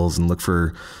skills and look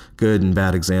for good and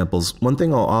bad examples. One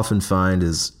thing I'll often find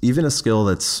is even a skill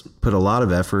that's put a lot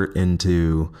of effort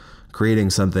into creating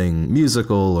something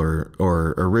musical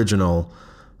or original,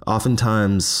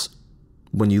 oftentimes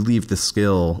when you leave the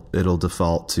skill, it'll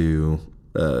default to,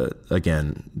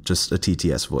 again, just a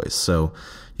TTS voice. So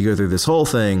you go through this whole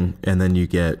thing and then you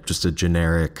get just a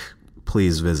generic,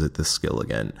 please visit this skill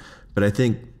again. But I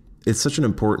think it's such an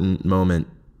important moment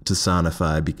to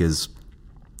sonify, because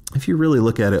if you really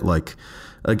look at it like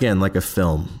a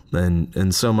film,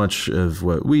 and so much of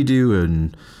what we do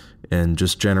and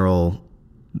just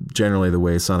generally the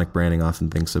way sonic branding often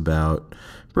thinks about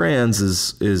brands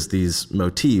is these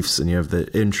motifs, and you have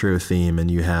the intro theme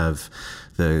and you have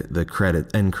the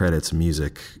end credits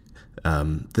music.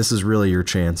 This is really your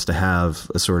chance to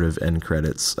have a sort of end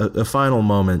credits, a final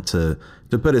moment to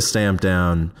put a stamp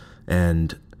down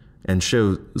and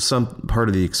show some part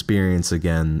of the experience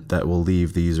again that will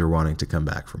leave the user wanting to come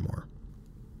back for more.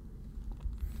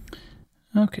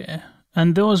 Okay.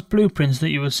 And those blueprints that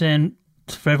you were saying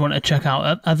for everyone to check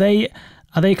out, are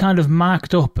they kind of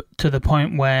marked up to the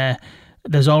point where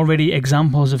there's already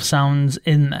examples of sounds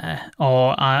in there,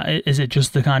 or is it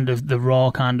just the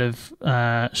raw kind of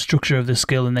structure of the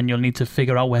skill, and then you'll need to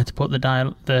figure out where to put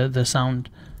the sound?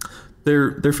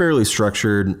 They're fairly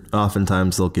structured.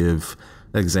 Oftentimes they'll give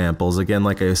examples. Again,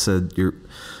 like I said, you're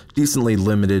decently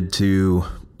limited to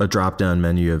a drop-down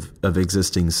menu of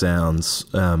existing sounds.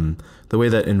 The way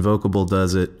that Invocable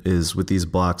does it is with these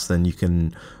blocks, then you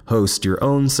can host your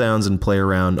own sounds and play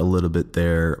around a little bit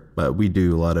there. But we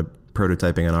do a lot of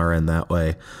prototyping on our end that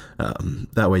way.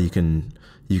 That way you can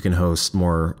host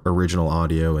more original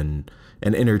audio and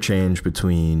interchange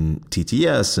between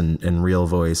TTS and real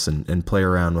voice and play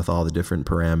around with all the different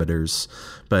parameters.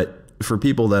 But for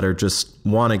people that are just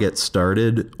want to get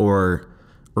started, or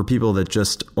people that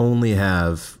just only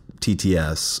have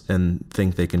TTS and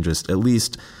think they can just at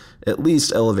least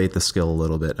elevate the skill a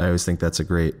little bit, I always think that's a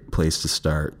great place to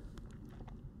start.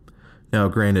 Now,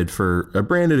 granted, for a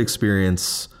branded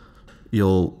experience,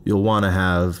 you'll want to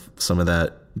have some of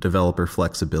that developer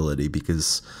flexibility,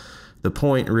 because the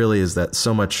point really is that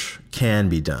so much can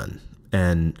be done.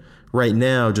 And right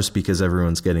now, just because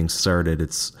everyone's getting started,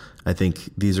 I think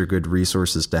these are good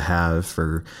resources to have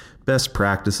for best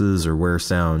practices or where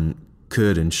sound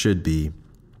could and should be.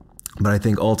 But I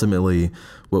think ultimately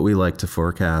what we like to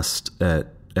forecast at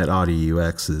Audio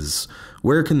UX is,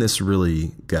 where can this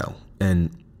really go? And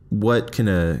what can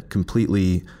a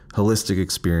completely holistic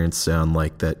experience sound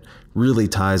like that really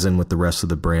ties in with the rest of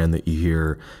the brand that you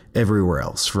hear everywhere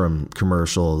else, from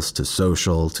commercials to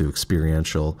social to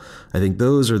experiential? I think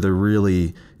those are the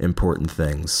really important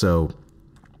things. So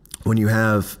when you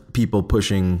have people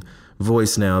pushing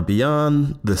voice now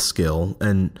beyond the skill,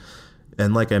 and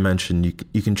like I mentioned,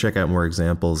 you can check out more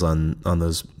examples on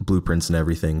those blueprints and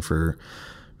everything for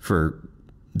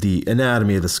the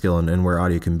anatomy of the skill and where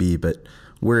audio can be. But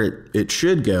where it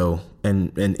should go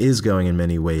and is going in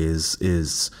many ways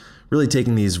is really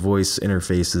taking these voice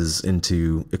interfaces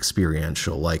into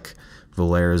experiential, like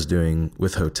Volera is doing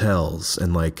with hotels,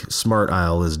 and like Smart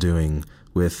Aisle is doing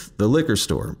with the liquor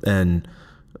store. And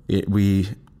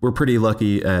we're pretty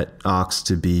lucky at Ox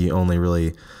to be only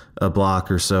really a block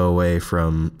or so away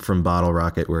from Bottle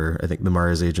Rocket, where I think the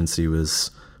Mars agency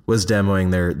was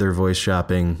demoing their voice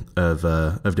shopping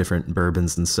of different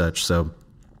bourbons and such. So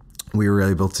we were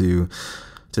able to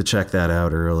check that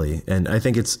out early. And I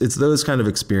think it's those kind of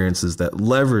experiences that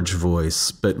leverage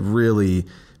voice, but really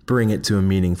bring it to a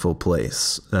meaningful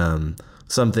place.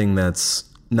 Something that's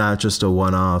not just a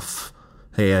one-off,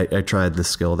 hey, I tried this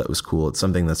skill, that was cool. It's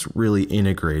something that's really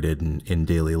integrated in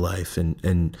daily life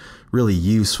and really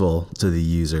useful to the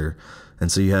user.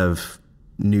 And so you have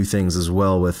new things as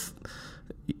well with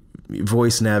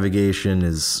voice navigation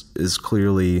is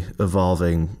clearly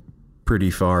evolving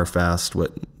pretty fast.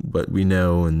 What we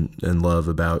know and love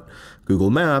about Google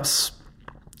Maps,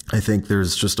 I think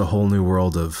there's just a whole new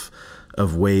world of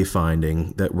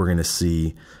wayfinding that we're going to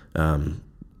see,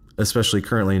 especially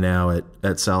currently now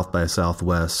at South by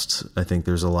Southwest. I think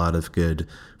there's a lot of good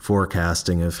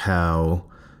forecasting of how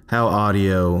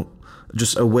audio,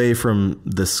 just away from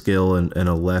the skill and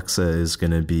Alexa, is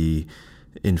going to be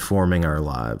informing our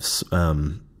lives.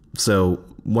 So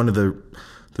one of the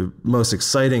most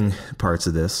exciting parts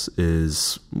of this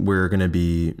is we're going to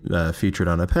be featured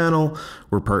on a panel.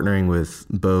 We're partnering with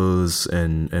Bose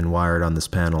and Wired on this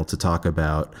panel to talk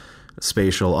about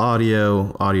spatial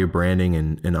audio branding,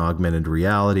 and augmented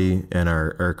reality. And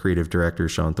our creative director,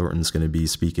 Sean Thornton, is going to be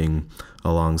speaking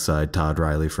alongside Todd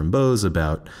Riley from Bose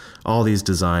about all these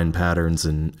design patterns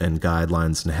and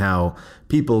guidelines, and how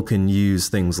people can use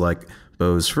things like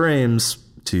Bose frames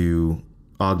to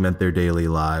augment their daily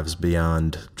lives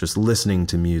beyond just listening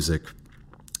to music.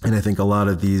 And I think a lot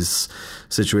of these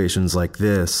situations like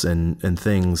this and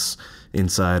things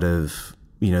inside of,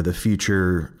 the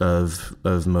future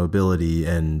of mobility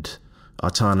and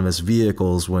autonomous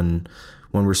vehicles, when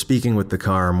we're speaking with the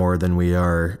car more than we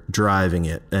are driving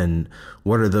it, and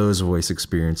what are those voice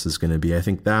experiences going to be? I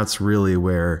think that's really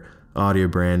where audio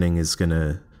branding is going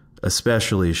to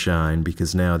especially shine,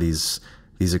 because now these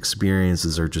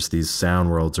experiences are just these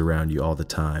sound worlds around you all the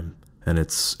time. And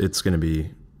it's going to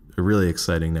be a really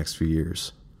exciting next few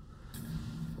years.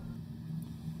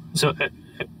 So,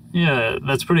 yeah,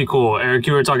 that's pretty cool. Eric,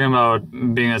 you were talking about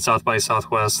being at South by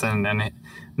Southwest and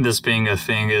this being a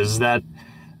thing. Is that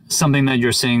something that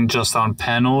you're seeing just on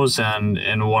panels and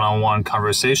in one-on-one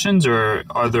conversations, or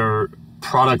are there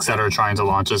products that are trying to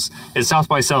launch? Is South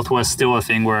by Southwest still a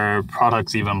thing where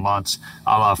products even launch,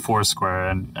 a la Foursquare,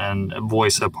 and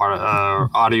voice a part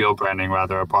of, audio branding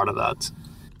rather, a part of that?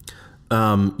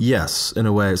 Yes, in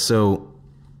a way. So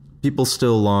people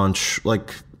still launch,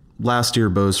 like last year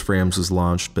Bose Frames was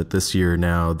launched, but this year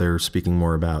now they're speaking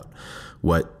more about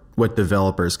what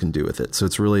developers can do with it. So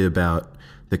it's really about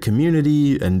the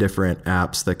community and different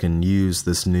apps that can use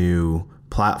this new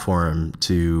platform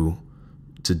to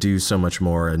do so much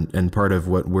more. And part of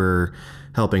what we're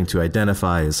helping to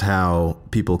identify is how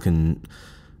people can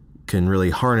really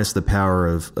harness the power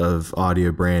of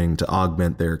audio branding to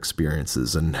augment their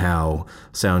experiences, and how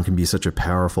sound can be such a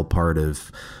powerful part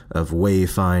of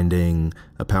wayfinding,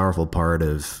 a powerful part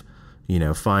of,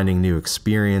 finding new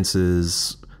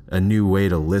experiences, a new way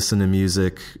to listen to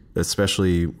music,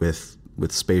 especially with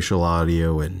spatial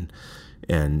audio, and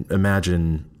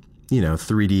imagine,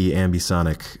 3D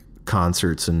ambisonic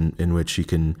concerts in which you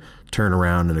can turn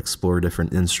around and explore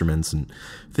different instruments, and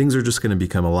things are just going to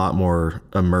become a lot more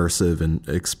immersive, and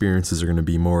experiences are going to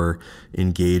be more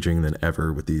engaging than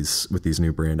ever with these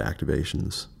new brand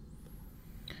activations.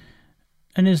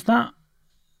 And is that,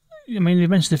 you've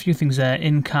mentioned a few things there,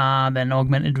 in-car, then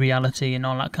augmented reality and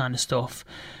all that kind of stuff.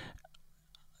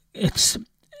 It's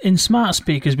in smart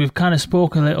speakers, we've kind of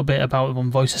spoke a little bit about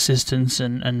voice assistants,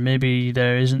 and maybe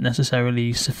there isn't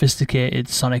necessarily sophisticated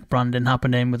sonic branding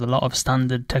happening with a lot of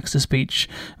standard text-to-speech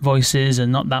voices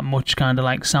and not that much kind of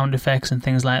like sound effects and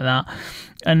things like that.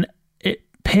 And it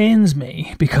pains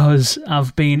me because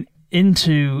I've been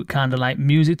into kind of like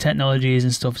music technologies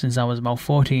and stuff since I was about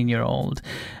 14-year-old,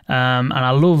 and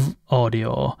I love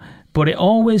audio, but it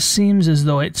always seems as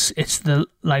though it's the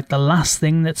last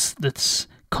thing that's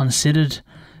considered.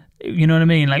 You know what I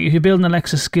mean? Like if you build an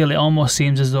Alexa skill, it almost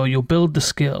seems as though you'll build the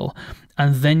skill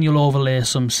and then you'll overlay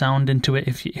some sound into it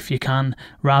if you can,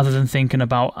 rather than thinking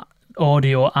about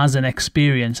audio as an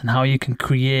experience and how you can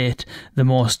create the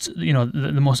most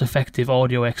effective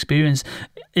audio experience.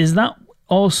 Is that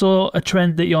also a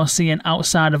trend that you're seeing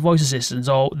outside of voice assistants,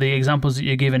 or the examples that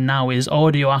you're giving now, is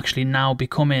audio actually now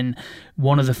becoming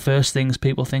one of the first things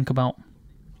people think about?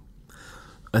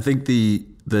 I think the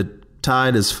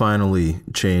tide is finally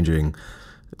changing.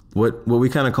 What we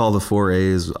kind of call the 4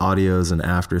 A's, audio as an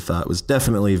afterthought, was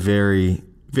definitely very,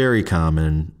 very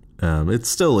common. It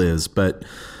still is, but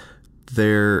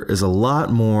there is a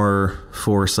lot more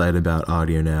foresight about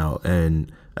audio now. And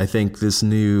I think this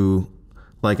new,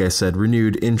 like I said,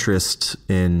 renewed interest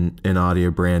in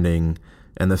audio branding,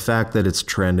 and the fact that it's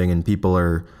trending and people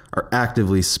are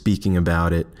actively speaking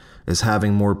about it is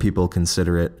having more people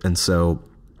consider it. And so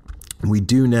we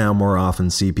do now more often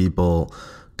see people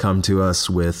come to us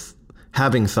with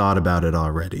having thought about it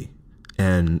already.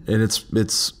 And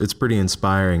it's pretty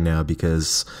inspiring now,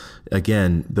 because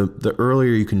again, the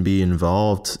earlier you can be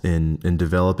involved in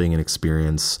developing an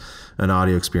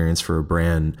audio experience for a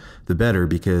brand, the better,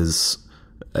 because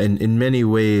in many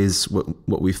ways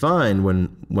what we find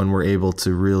when we're able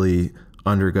to really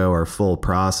undergo our full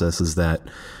process is that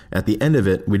at the end of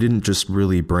it, we didn't just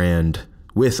really brand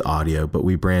with audio, but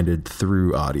we branded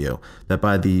through audio. That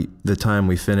by the time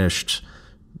we finished,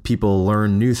 people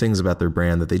learn new things about their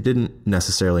brand that they didn't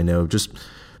necessarily know just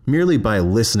merely by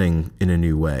listening in a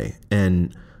new way.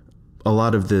 And a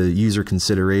lot of the user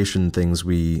consideration things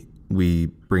we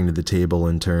bring to the table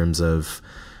in terms of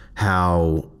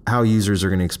how users are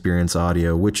going to experience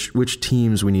audio, which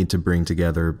teams we need to bring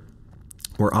together,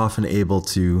 we're often able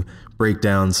to break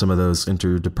down some of those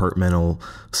interdepartmental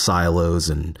silos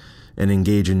and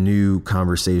engage in new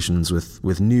conversations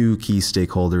with new key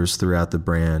stakeholders throughout the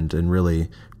brand, and really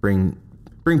bring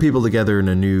people together in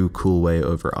a new, cool way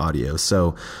over audio.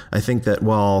 So I think that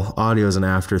while audio as an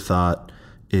afterthought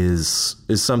is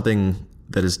something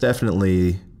that is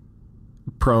definitely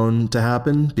prone to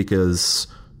happen, because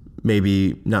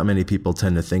maybe not many people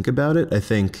tend to think about it, I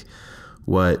think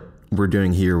what we're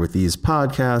doing here with these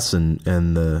podcasts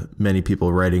and the many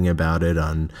people writing about it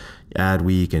on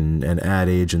Adweek and Ad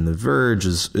Age and The Verge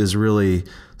is really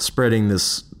spreading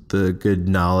the good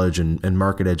knowledge and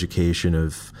market education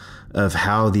of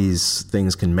how these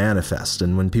things can manifest.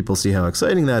 And when people see how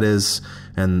exciting that is,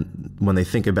 and when they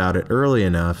think about it early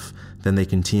enough, then they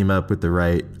can team up with the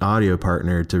right audio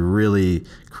partner to really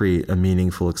create a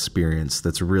meaningful experience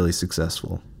that's really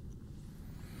successful.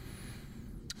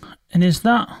 And is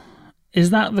that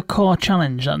the core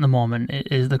challenge at the moment?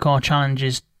 Is the core challenge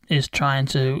is trying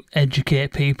to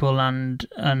educate people and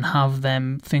have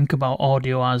them think about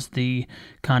audio as the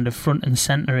kind of front and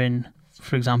center in,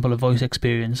 for example, a voice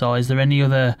experience? Or is there any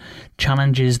other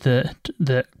challenges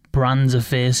that brands are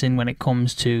facing when it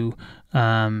comes to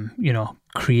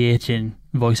creating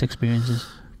voice experiences?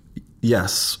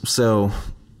 Yes. So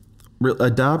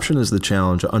adoption is the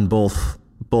challenge on both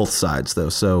sides, though.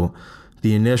 So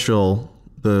the initial,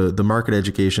 the market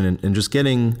education and just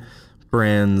getting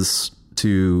brands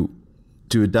to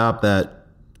adopt that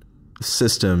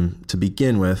system to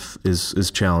begin with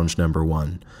is challenge number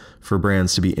one, for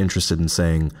brands to be interested in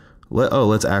saying,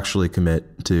 let's actually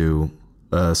commit to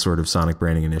a sort of sonic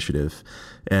branding initiative.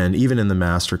 And even in the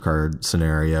MasterCard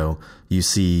scenario, you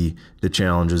see the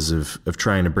challenges of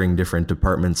trying to bring different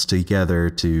departments together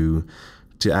to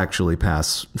actually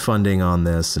pass funding on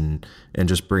this, and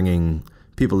just bringing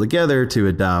people together to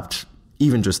adopt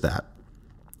even just that.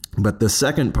 But the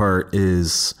second part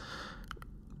is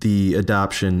the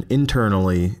adoption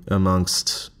internally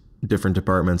amongst different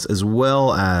departments, as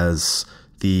well as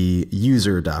the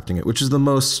user adopting it, which is the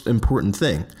most important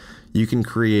thing. You can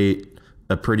create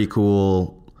a pretty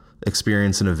cool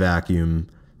experience in a vacuum.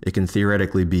 It can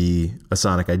theoretically be a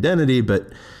sonic identity,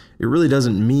 but it really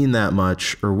doesn't mean that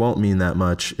much, or won't mean that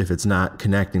much, if it's not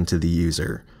connecting to the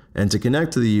user. And to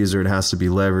connect to the user, it has to be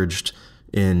leveraged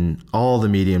in all the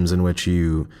mediums in which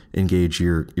you engage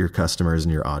your customers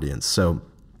and your audience. So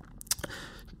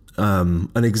an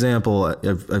example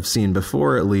I've seen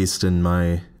before, at least in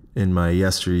my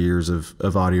yesteryears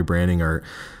of audio branding, are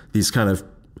these kind of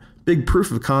big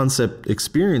proof of concept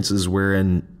experiences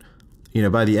wherein,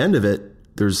 by the end of it,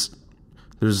 there's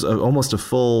almost a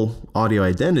full audio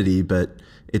identity, but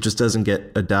it just doesn't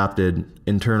get adopted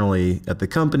internally at the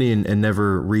company and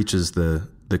never reaches the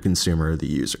consumer or the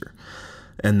user.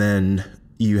 And then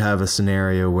you have a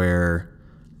scenario where,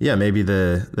 yeah, maybe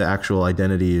the actual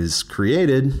identity is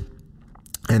created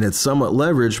and it's somewhat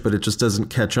leveraged, but it just doesn't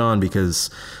catch on because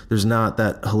there's not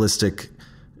that holistic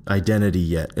identity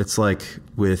yet. It's like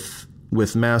with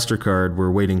MasterCard,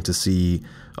 we're waiting to see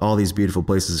all these beautiful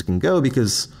places it can go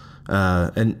because,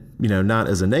 and you know, not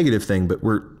as a negative thing, but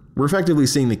we're effectively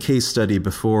seeing the case study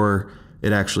before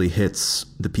it actually hits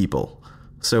the people.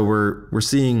 So we're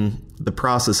seeing the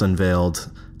process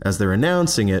unveiled as they're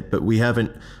announcing it, but we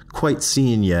haven't quite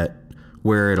seen yet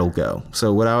where it'll go.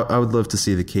 So what I would love to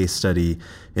see the case study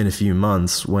in a few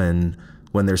months when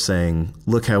they're saying,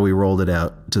 look how we rolled it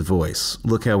out to voice.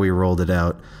 Look how we rolled it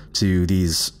out to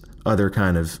these other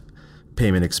kind of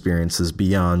payment experiences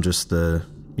beyond just the,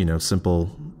 you know,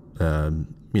 simple,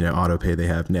 auto pay they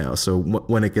have now. So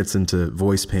when it gets into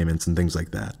voice payments and things like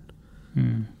that.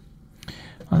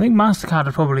 I think MasterCard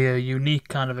are probably a unique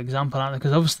kind of example, aren't they?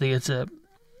 Because obviously it's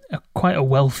quite a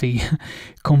wealthy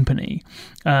company.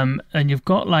 And you've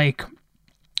got like,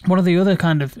 one of the other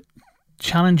kind of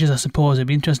challenges, I suppose, it'd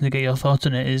be interesting to get your thoughts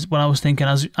on it, is what I was thinking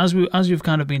as you've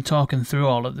kind of been talking through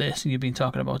all of this, you've been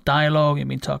talking about dialogue, you've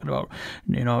been talking about,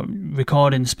 you know,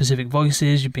 recording specific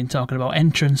voices, you've been talking about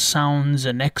entrance sounds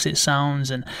and exit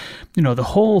sounds, and, you know, the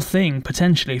whole thing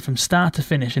potentially from start to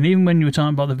finish. And even when you were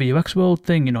talking about the VUX World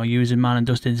thing, you know, using Man and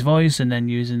Dustin's voice and then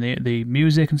using the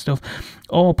music and stuff,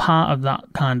 all part of that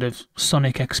kind of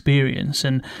sonic experience.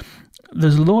 And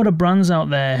there's a lot of brands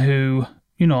out there who,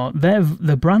 you know,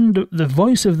 the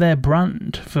voice of their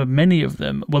brand, for many of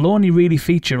them, will only really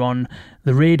feature on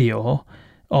the radio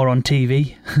or on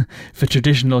TV for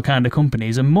traditional kind of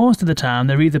companies. And most of the time,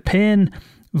 they're either paying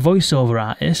voiceover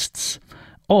artists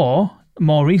or,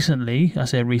 more recently, I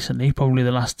say recently, probably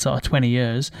the last sort of 20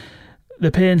 years, they're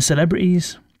paying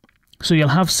celebrities. So you'll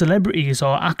have celebrities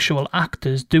or actual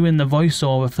actors doing the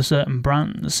voiceover for certain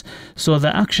brands. So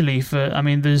that actually,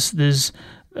 there's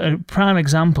a prime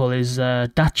example is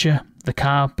Dacia, the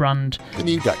car brand. The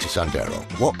new Dacia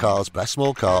Sandero. What car's best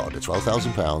small car under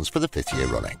 £12,000 for the 5th year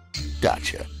running?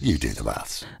 Dacia, you do the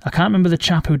maths. I can't remember the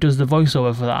chap who does the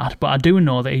voiceover for that, but I do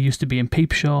know that he used to be in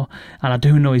Peep Show, and I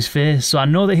do know his face, so I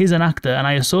know that he's an actor, and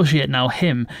I associate now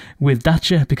him with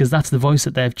Dacia because that's the voice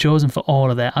that they've chosen for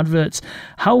all of their adverts.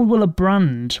 How will a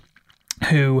brand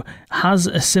who has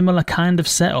a similar kind of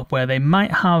setup where they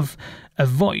might have a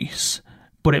voice,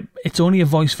 but it's only a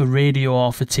voice for radio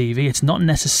or for TV, it's not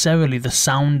necessarily the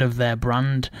sound of their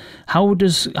brand. How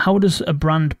does a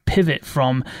brand pivot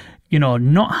from, you know,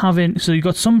 not having... So you've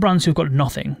got some brands who've got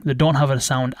nothing, they don't have a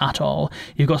sound at all.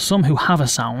 You've got some who have a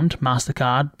sound,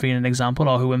 MasterCard being an example,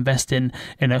 or who invest in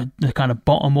a kind of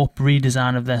bottom-up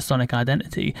redesign of their sonic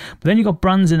identity. But then you've got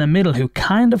brands in the middle who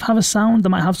kind of have a sound. They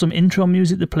might have some intro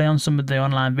music to play on some of the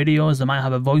online videos. They might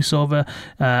have a voiceover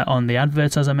on the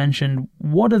adverts, as I mentioned.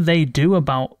 What do they do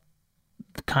about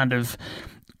kind of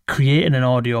creating an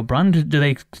audio brand? Are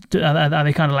they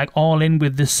kind of like all in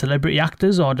with this celebrity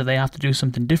actors, or do they have to do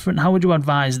something different? How would you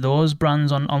advise those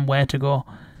brands on where to go?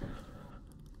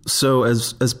 So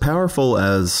as powerful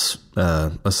as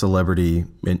a celebrity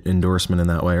endorsement in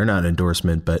that way, or not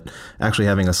endorsement, but actually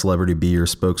having a celebrity be your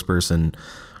spokesperson,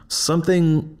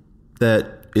 something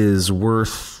that is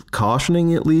worth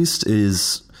cautioning at least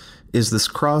is this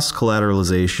cross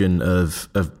collateralization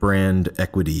of brand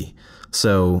equity.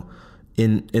 So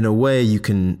in a way, you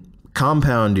can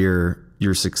compound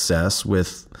your success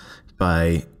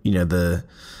by, you know,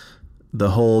 the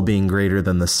whole being greater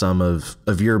than the sum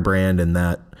of your brand and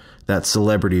that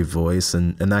celebrity voice,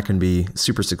 and that can be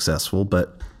super successful.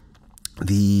 But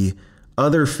the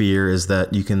other fear is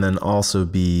that you can then also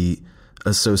be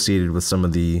associated with some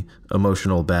of the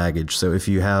emotional baggage. So if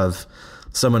you have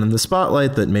someone in the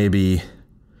spotlight that maybe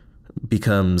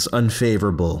becomes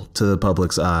unfavorable to the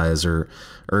public's eyes or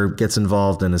gets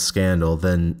involved in a scandal,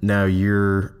 then now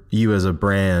you as a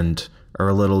brand are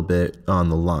a little bit on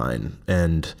the line.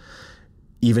 And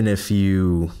even if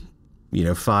you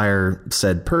fire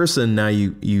said person, now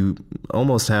you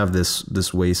almost have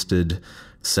this wasted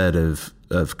set of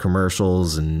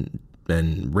commercials and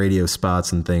radio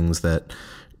spots and things that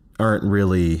aren't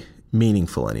really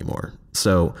meaningful anymore.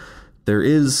 So there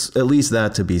is at least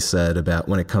that to be said about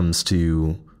when it comes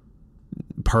to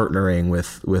partnering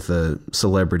with a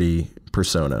celebrity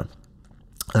persona.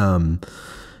 I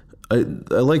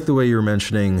like the way you were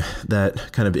mentioning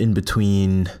that kind of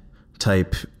in-between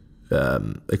type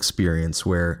experience,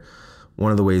 where one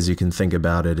of the ways you can think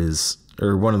about it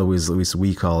one of the ways at least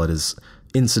we call it is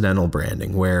incidental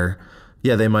branding, where,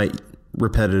 yeah, they might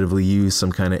repetitively use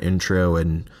some kind of intro,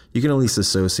 and you can at least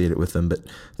associate it with them. But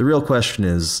the real question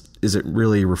is it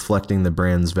really reflecting the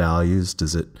brand's values?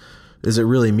 Is it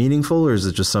really meaningful, or is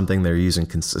it just something they're using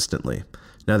consistently?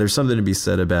 Now, there's something to be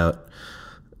said about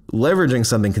leveraging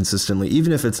something consistently,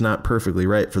 even if it's not perfectly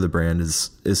right for the brand,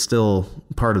 is still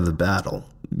part of the battle.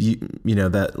 You know,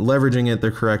 that leveraging it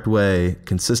the correct way,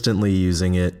 consistently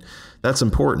using it, that's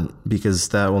important, because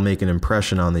that will make an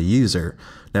impression on the user.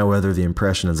 Now, whether the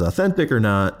impression is authentic or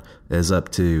not is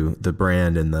up to the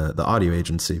brand and the audio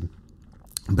agency.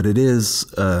 But it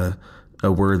is a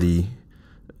worthy,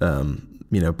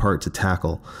 part to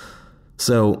tackle.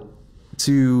 So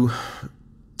to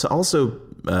also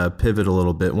pivot a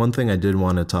little bit, one thing I did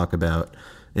want to talk about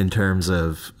in terms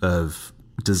of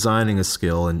designing a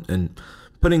skill and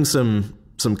putting some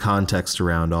context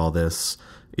around all this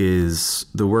is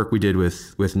the work we did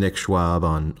with Nick Schwab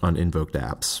on invoked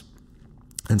apps.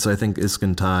 And so I think this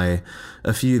can tie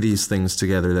a few of these things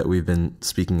together that we've been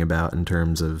speaking about in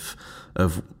terms of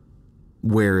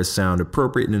where is sound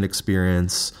appropriate in an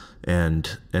experience,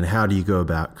 and how do you go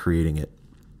about creating it.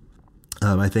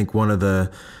 I think one of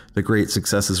the great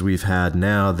successes we've had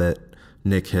now that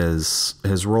Nick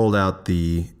has rolled out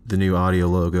the new audio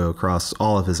logo across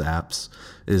all of his apps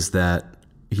is that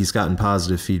he's gotten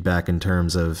positive feedback in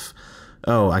terms of,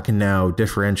 I can now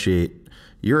differentiate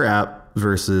your app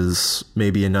versus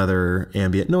maybe another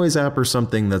ambient noise app or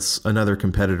something that's another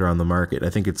competitor on the market. I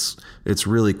think it's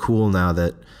really cool now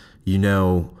that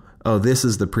this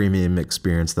is the premium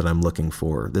experience that I'm looking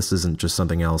for. This isn't just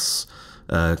something else,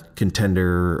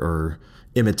 contender or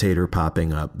imitator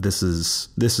popping up. This is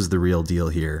the real deal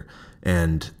here.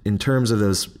 And in terms of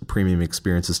those premium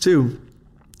experiences too,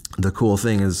 the cool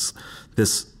thing is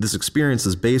this experience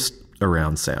is based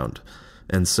around sound.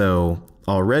 And so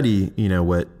already,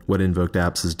 what Invoked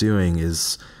Apps is doing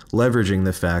is leveraging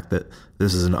the fact that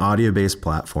this is an audio-based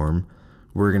platform.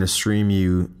 We're going to stream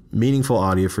you meaningful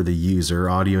audio for the user,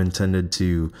 audio intended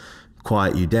to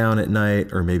quiet you down at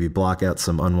night or maybe block out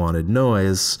some unwanted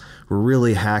noise. We're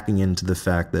really hacking into the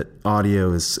fact that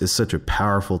audio is such a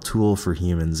powerful tool for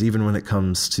humans, even when it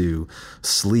comes to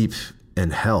sleep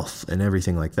and health and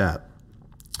everything like that.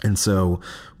 And so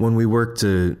when we worked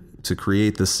to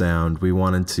create the sound, we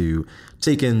wanted to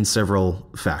take in several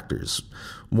factors.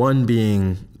 One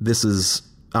being, this is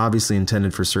obviously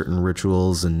intended for certain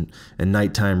rituals and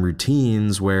nighttime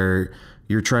routines where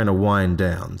you're trying to wind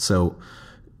down. So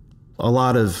a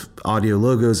lot of audio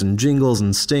logos and jingles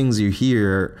and stings you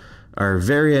hear are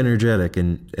very energetic,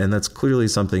 and that's clearly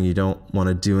something you don't want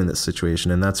to do in this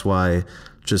situation. And that's why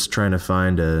just trying to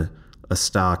find a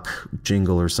stock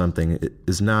jingle or something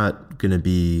is not going to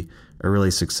be a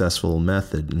really successful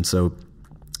method. And so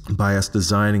by us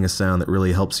designing a sound that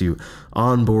really helps you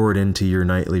onboard into your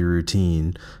nightly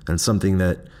routine and something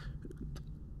that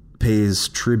pays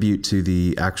tribute to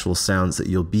the actual sounds that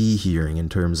you'll be hearing in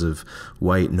terms of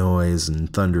white noise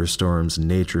and thunderstorms and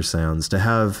nature sounds, to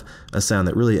have a sound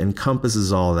that really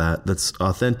encompasses all that's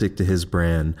authentic to his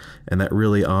brand and that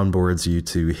really onboards you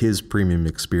to his premium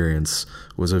experience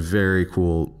was a very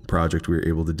cool project we were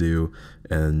able to do,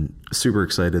 and super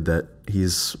excited that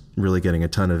he's really getting a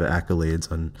ton of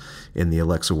accolades in the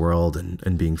Alexa world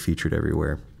and being featured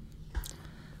everywhere.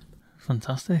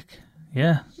 Fantastic.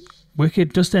 Yeah.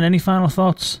 Wicked. Justin, any final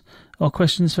thoughts or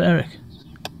questions for Eric?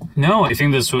 No, I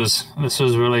think this was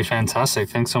really fantastic.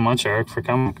 Thanks so much, Eric, for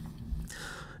coming.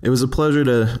 It was a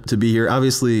pleasure to be here.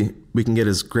 Obviously, we can get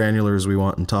as granular as we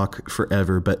want and talk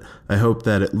forever, but I hope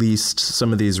that at least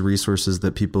some of these resources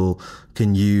that people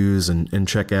can use and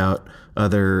check out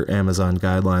other Amazon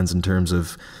guidelines in terms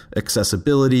of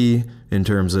accessibility, in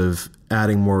terms of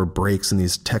adding more breaks in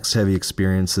these text-heavy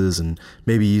experiences, and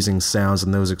maybe using sounds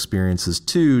in those experiences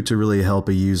too to really help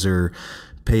a user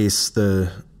pace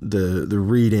the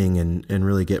reading and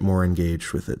really get more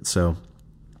engaged with it. So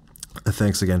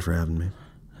thanks again for having me.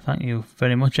 Thank you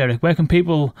very much, Eric. Where can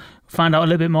people find out a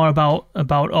little bit more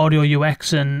about audio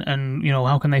UX and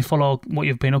how can they follow what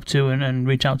you've been up to and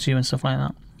reach out to you and stuff like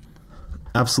that?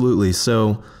 Absolutely.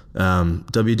 So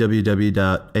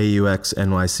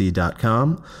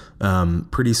www.auxnyc.com.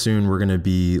 Pretty soon we're going to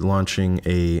be launching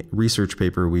a research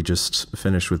paper we just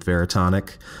finished with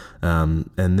Veritonic.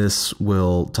 And this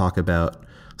will talk about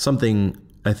something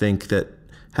I think that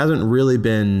hasn't really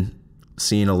been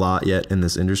seen a lot yet in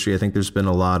this industry. I think there's been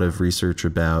a lot of research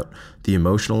about the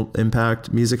emotional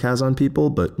impact music has on people,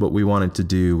 but what we wanted to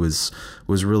do was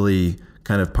really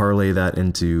kind of parlay that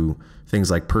into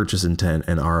things like purchase intent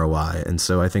and ROI. And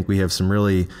so I think we have some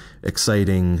really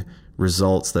exciting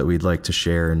results that we'd like to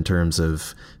share in terms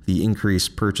of the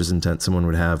increased purchase intent someone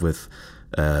would have with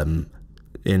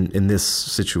in this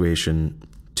situation,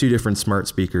 2 different smart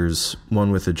speakers,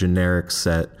 one with a generic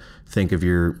set. Think of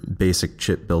your basic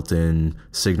chip built-in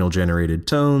signal generated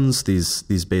tones, these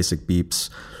basic beeps,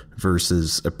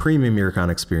 versus a premium Earcon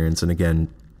experience. And again,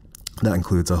 that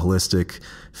includes a holistic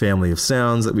family of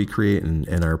sounds that we create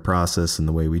and our process and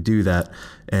the way we do that.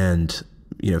 And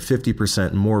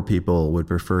 50% more people would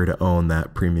prefer to own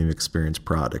that premium experience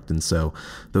product. And so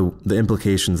the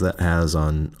implications that has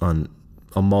on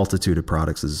a multitude of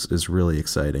products is really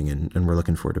exciting, and we're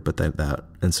looking forward to put that out.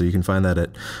 And so you can find that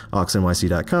at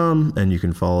auxnyc.com, and you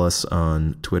can follow us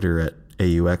on Twitter at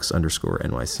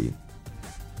AUX_NYC.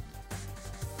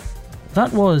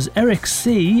 That was Eric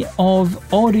C.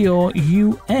 of Audio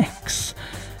UX.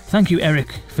 Thank you,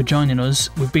 Eric, for joining us.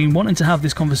 We've been wanting to have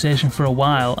this conversation for a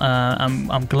while.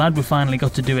 I'm glad we finally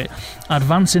got to do it.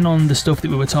 Advancing on the stuff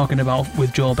that we were talking about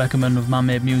with Joel Beckerman of Man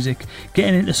Made Music,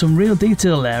 getting into some real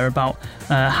detail there about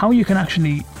how you can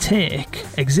actually take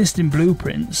existing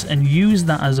blueprints and use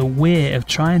that as a way of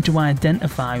trying to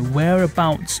identify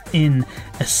whereabouts in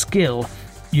a skill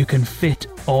you can fit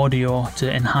audio to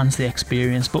enhance the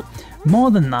experience. But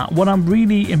more than that, what I'm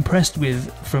really impressed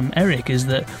with from Eric is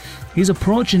that he's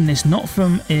approaching this not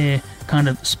from a kind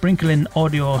of sprinkling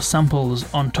audio samples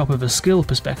on top of a skill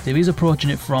perspective. He's approaching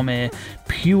it from a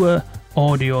pure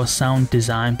audio sound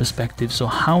design perspective. So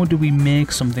how do we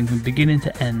make something from beginning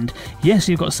to end? Yes,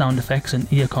 you've got sound effects and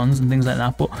earcons and things like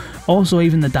that, but also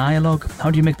even the dialogue.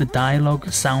 How do you make the dialogue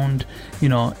sound,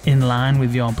 in line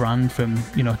with your brand, from,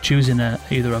 choosing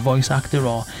either a voice actor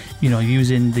or,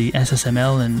 using the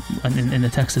SSML and in the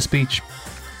text-to-speech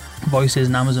voices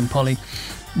in Amazon Polly.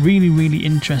 Really, really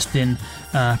interesting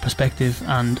perspective.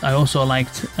 And I also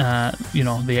liked,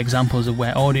 the examples of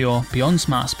where audio beyond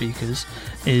smart speakers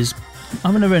is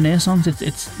having a renaissance.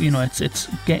 It's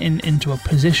getting into a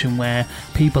position where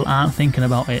people aren't thinking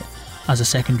about it as a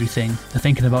secondary thing. They're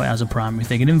thinking about it as a primary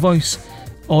thing. And in voice,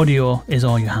 audio is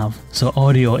all you have. So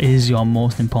audio is your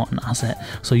most important asset.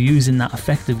 So using that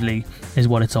effectively is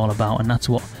what it's all about, and that's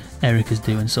what Eric is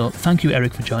doing. So thank you,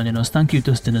 Eric, for joining us. Thank you,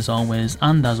 Dustin, as always.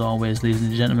 And as always, ladies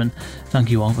and gentlemen, thank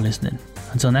you all for listening.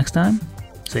 Until next time,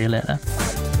 see you later.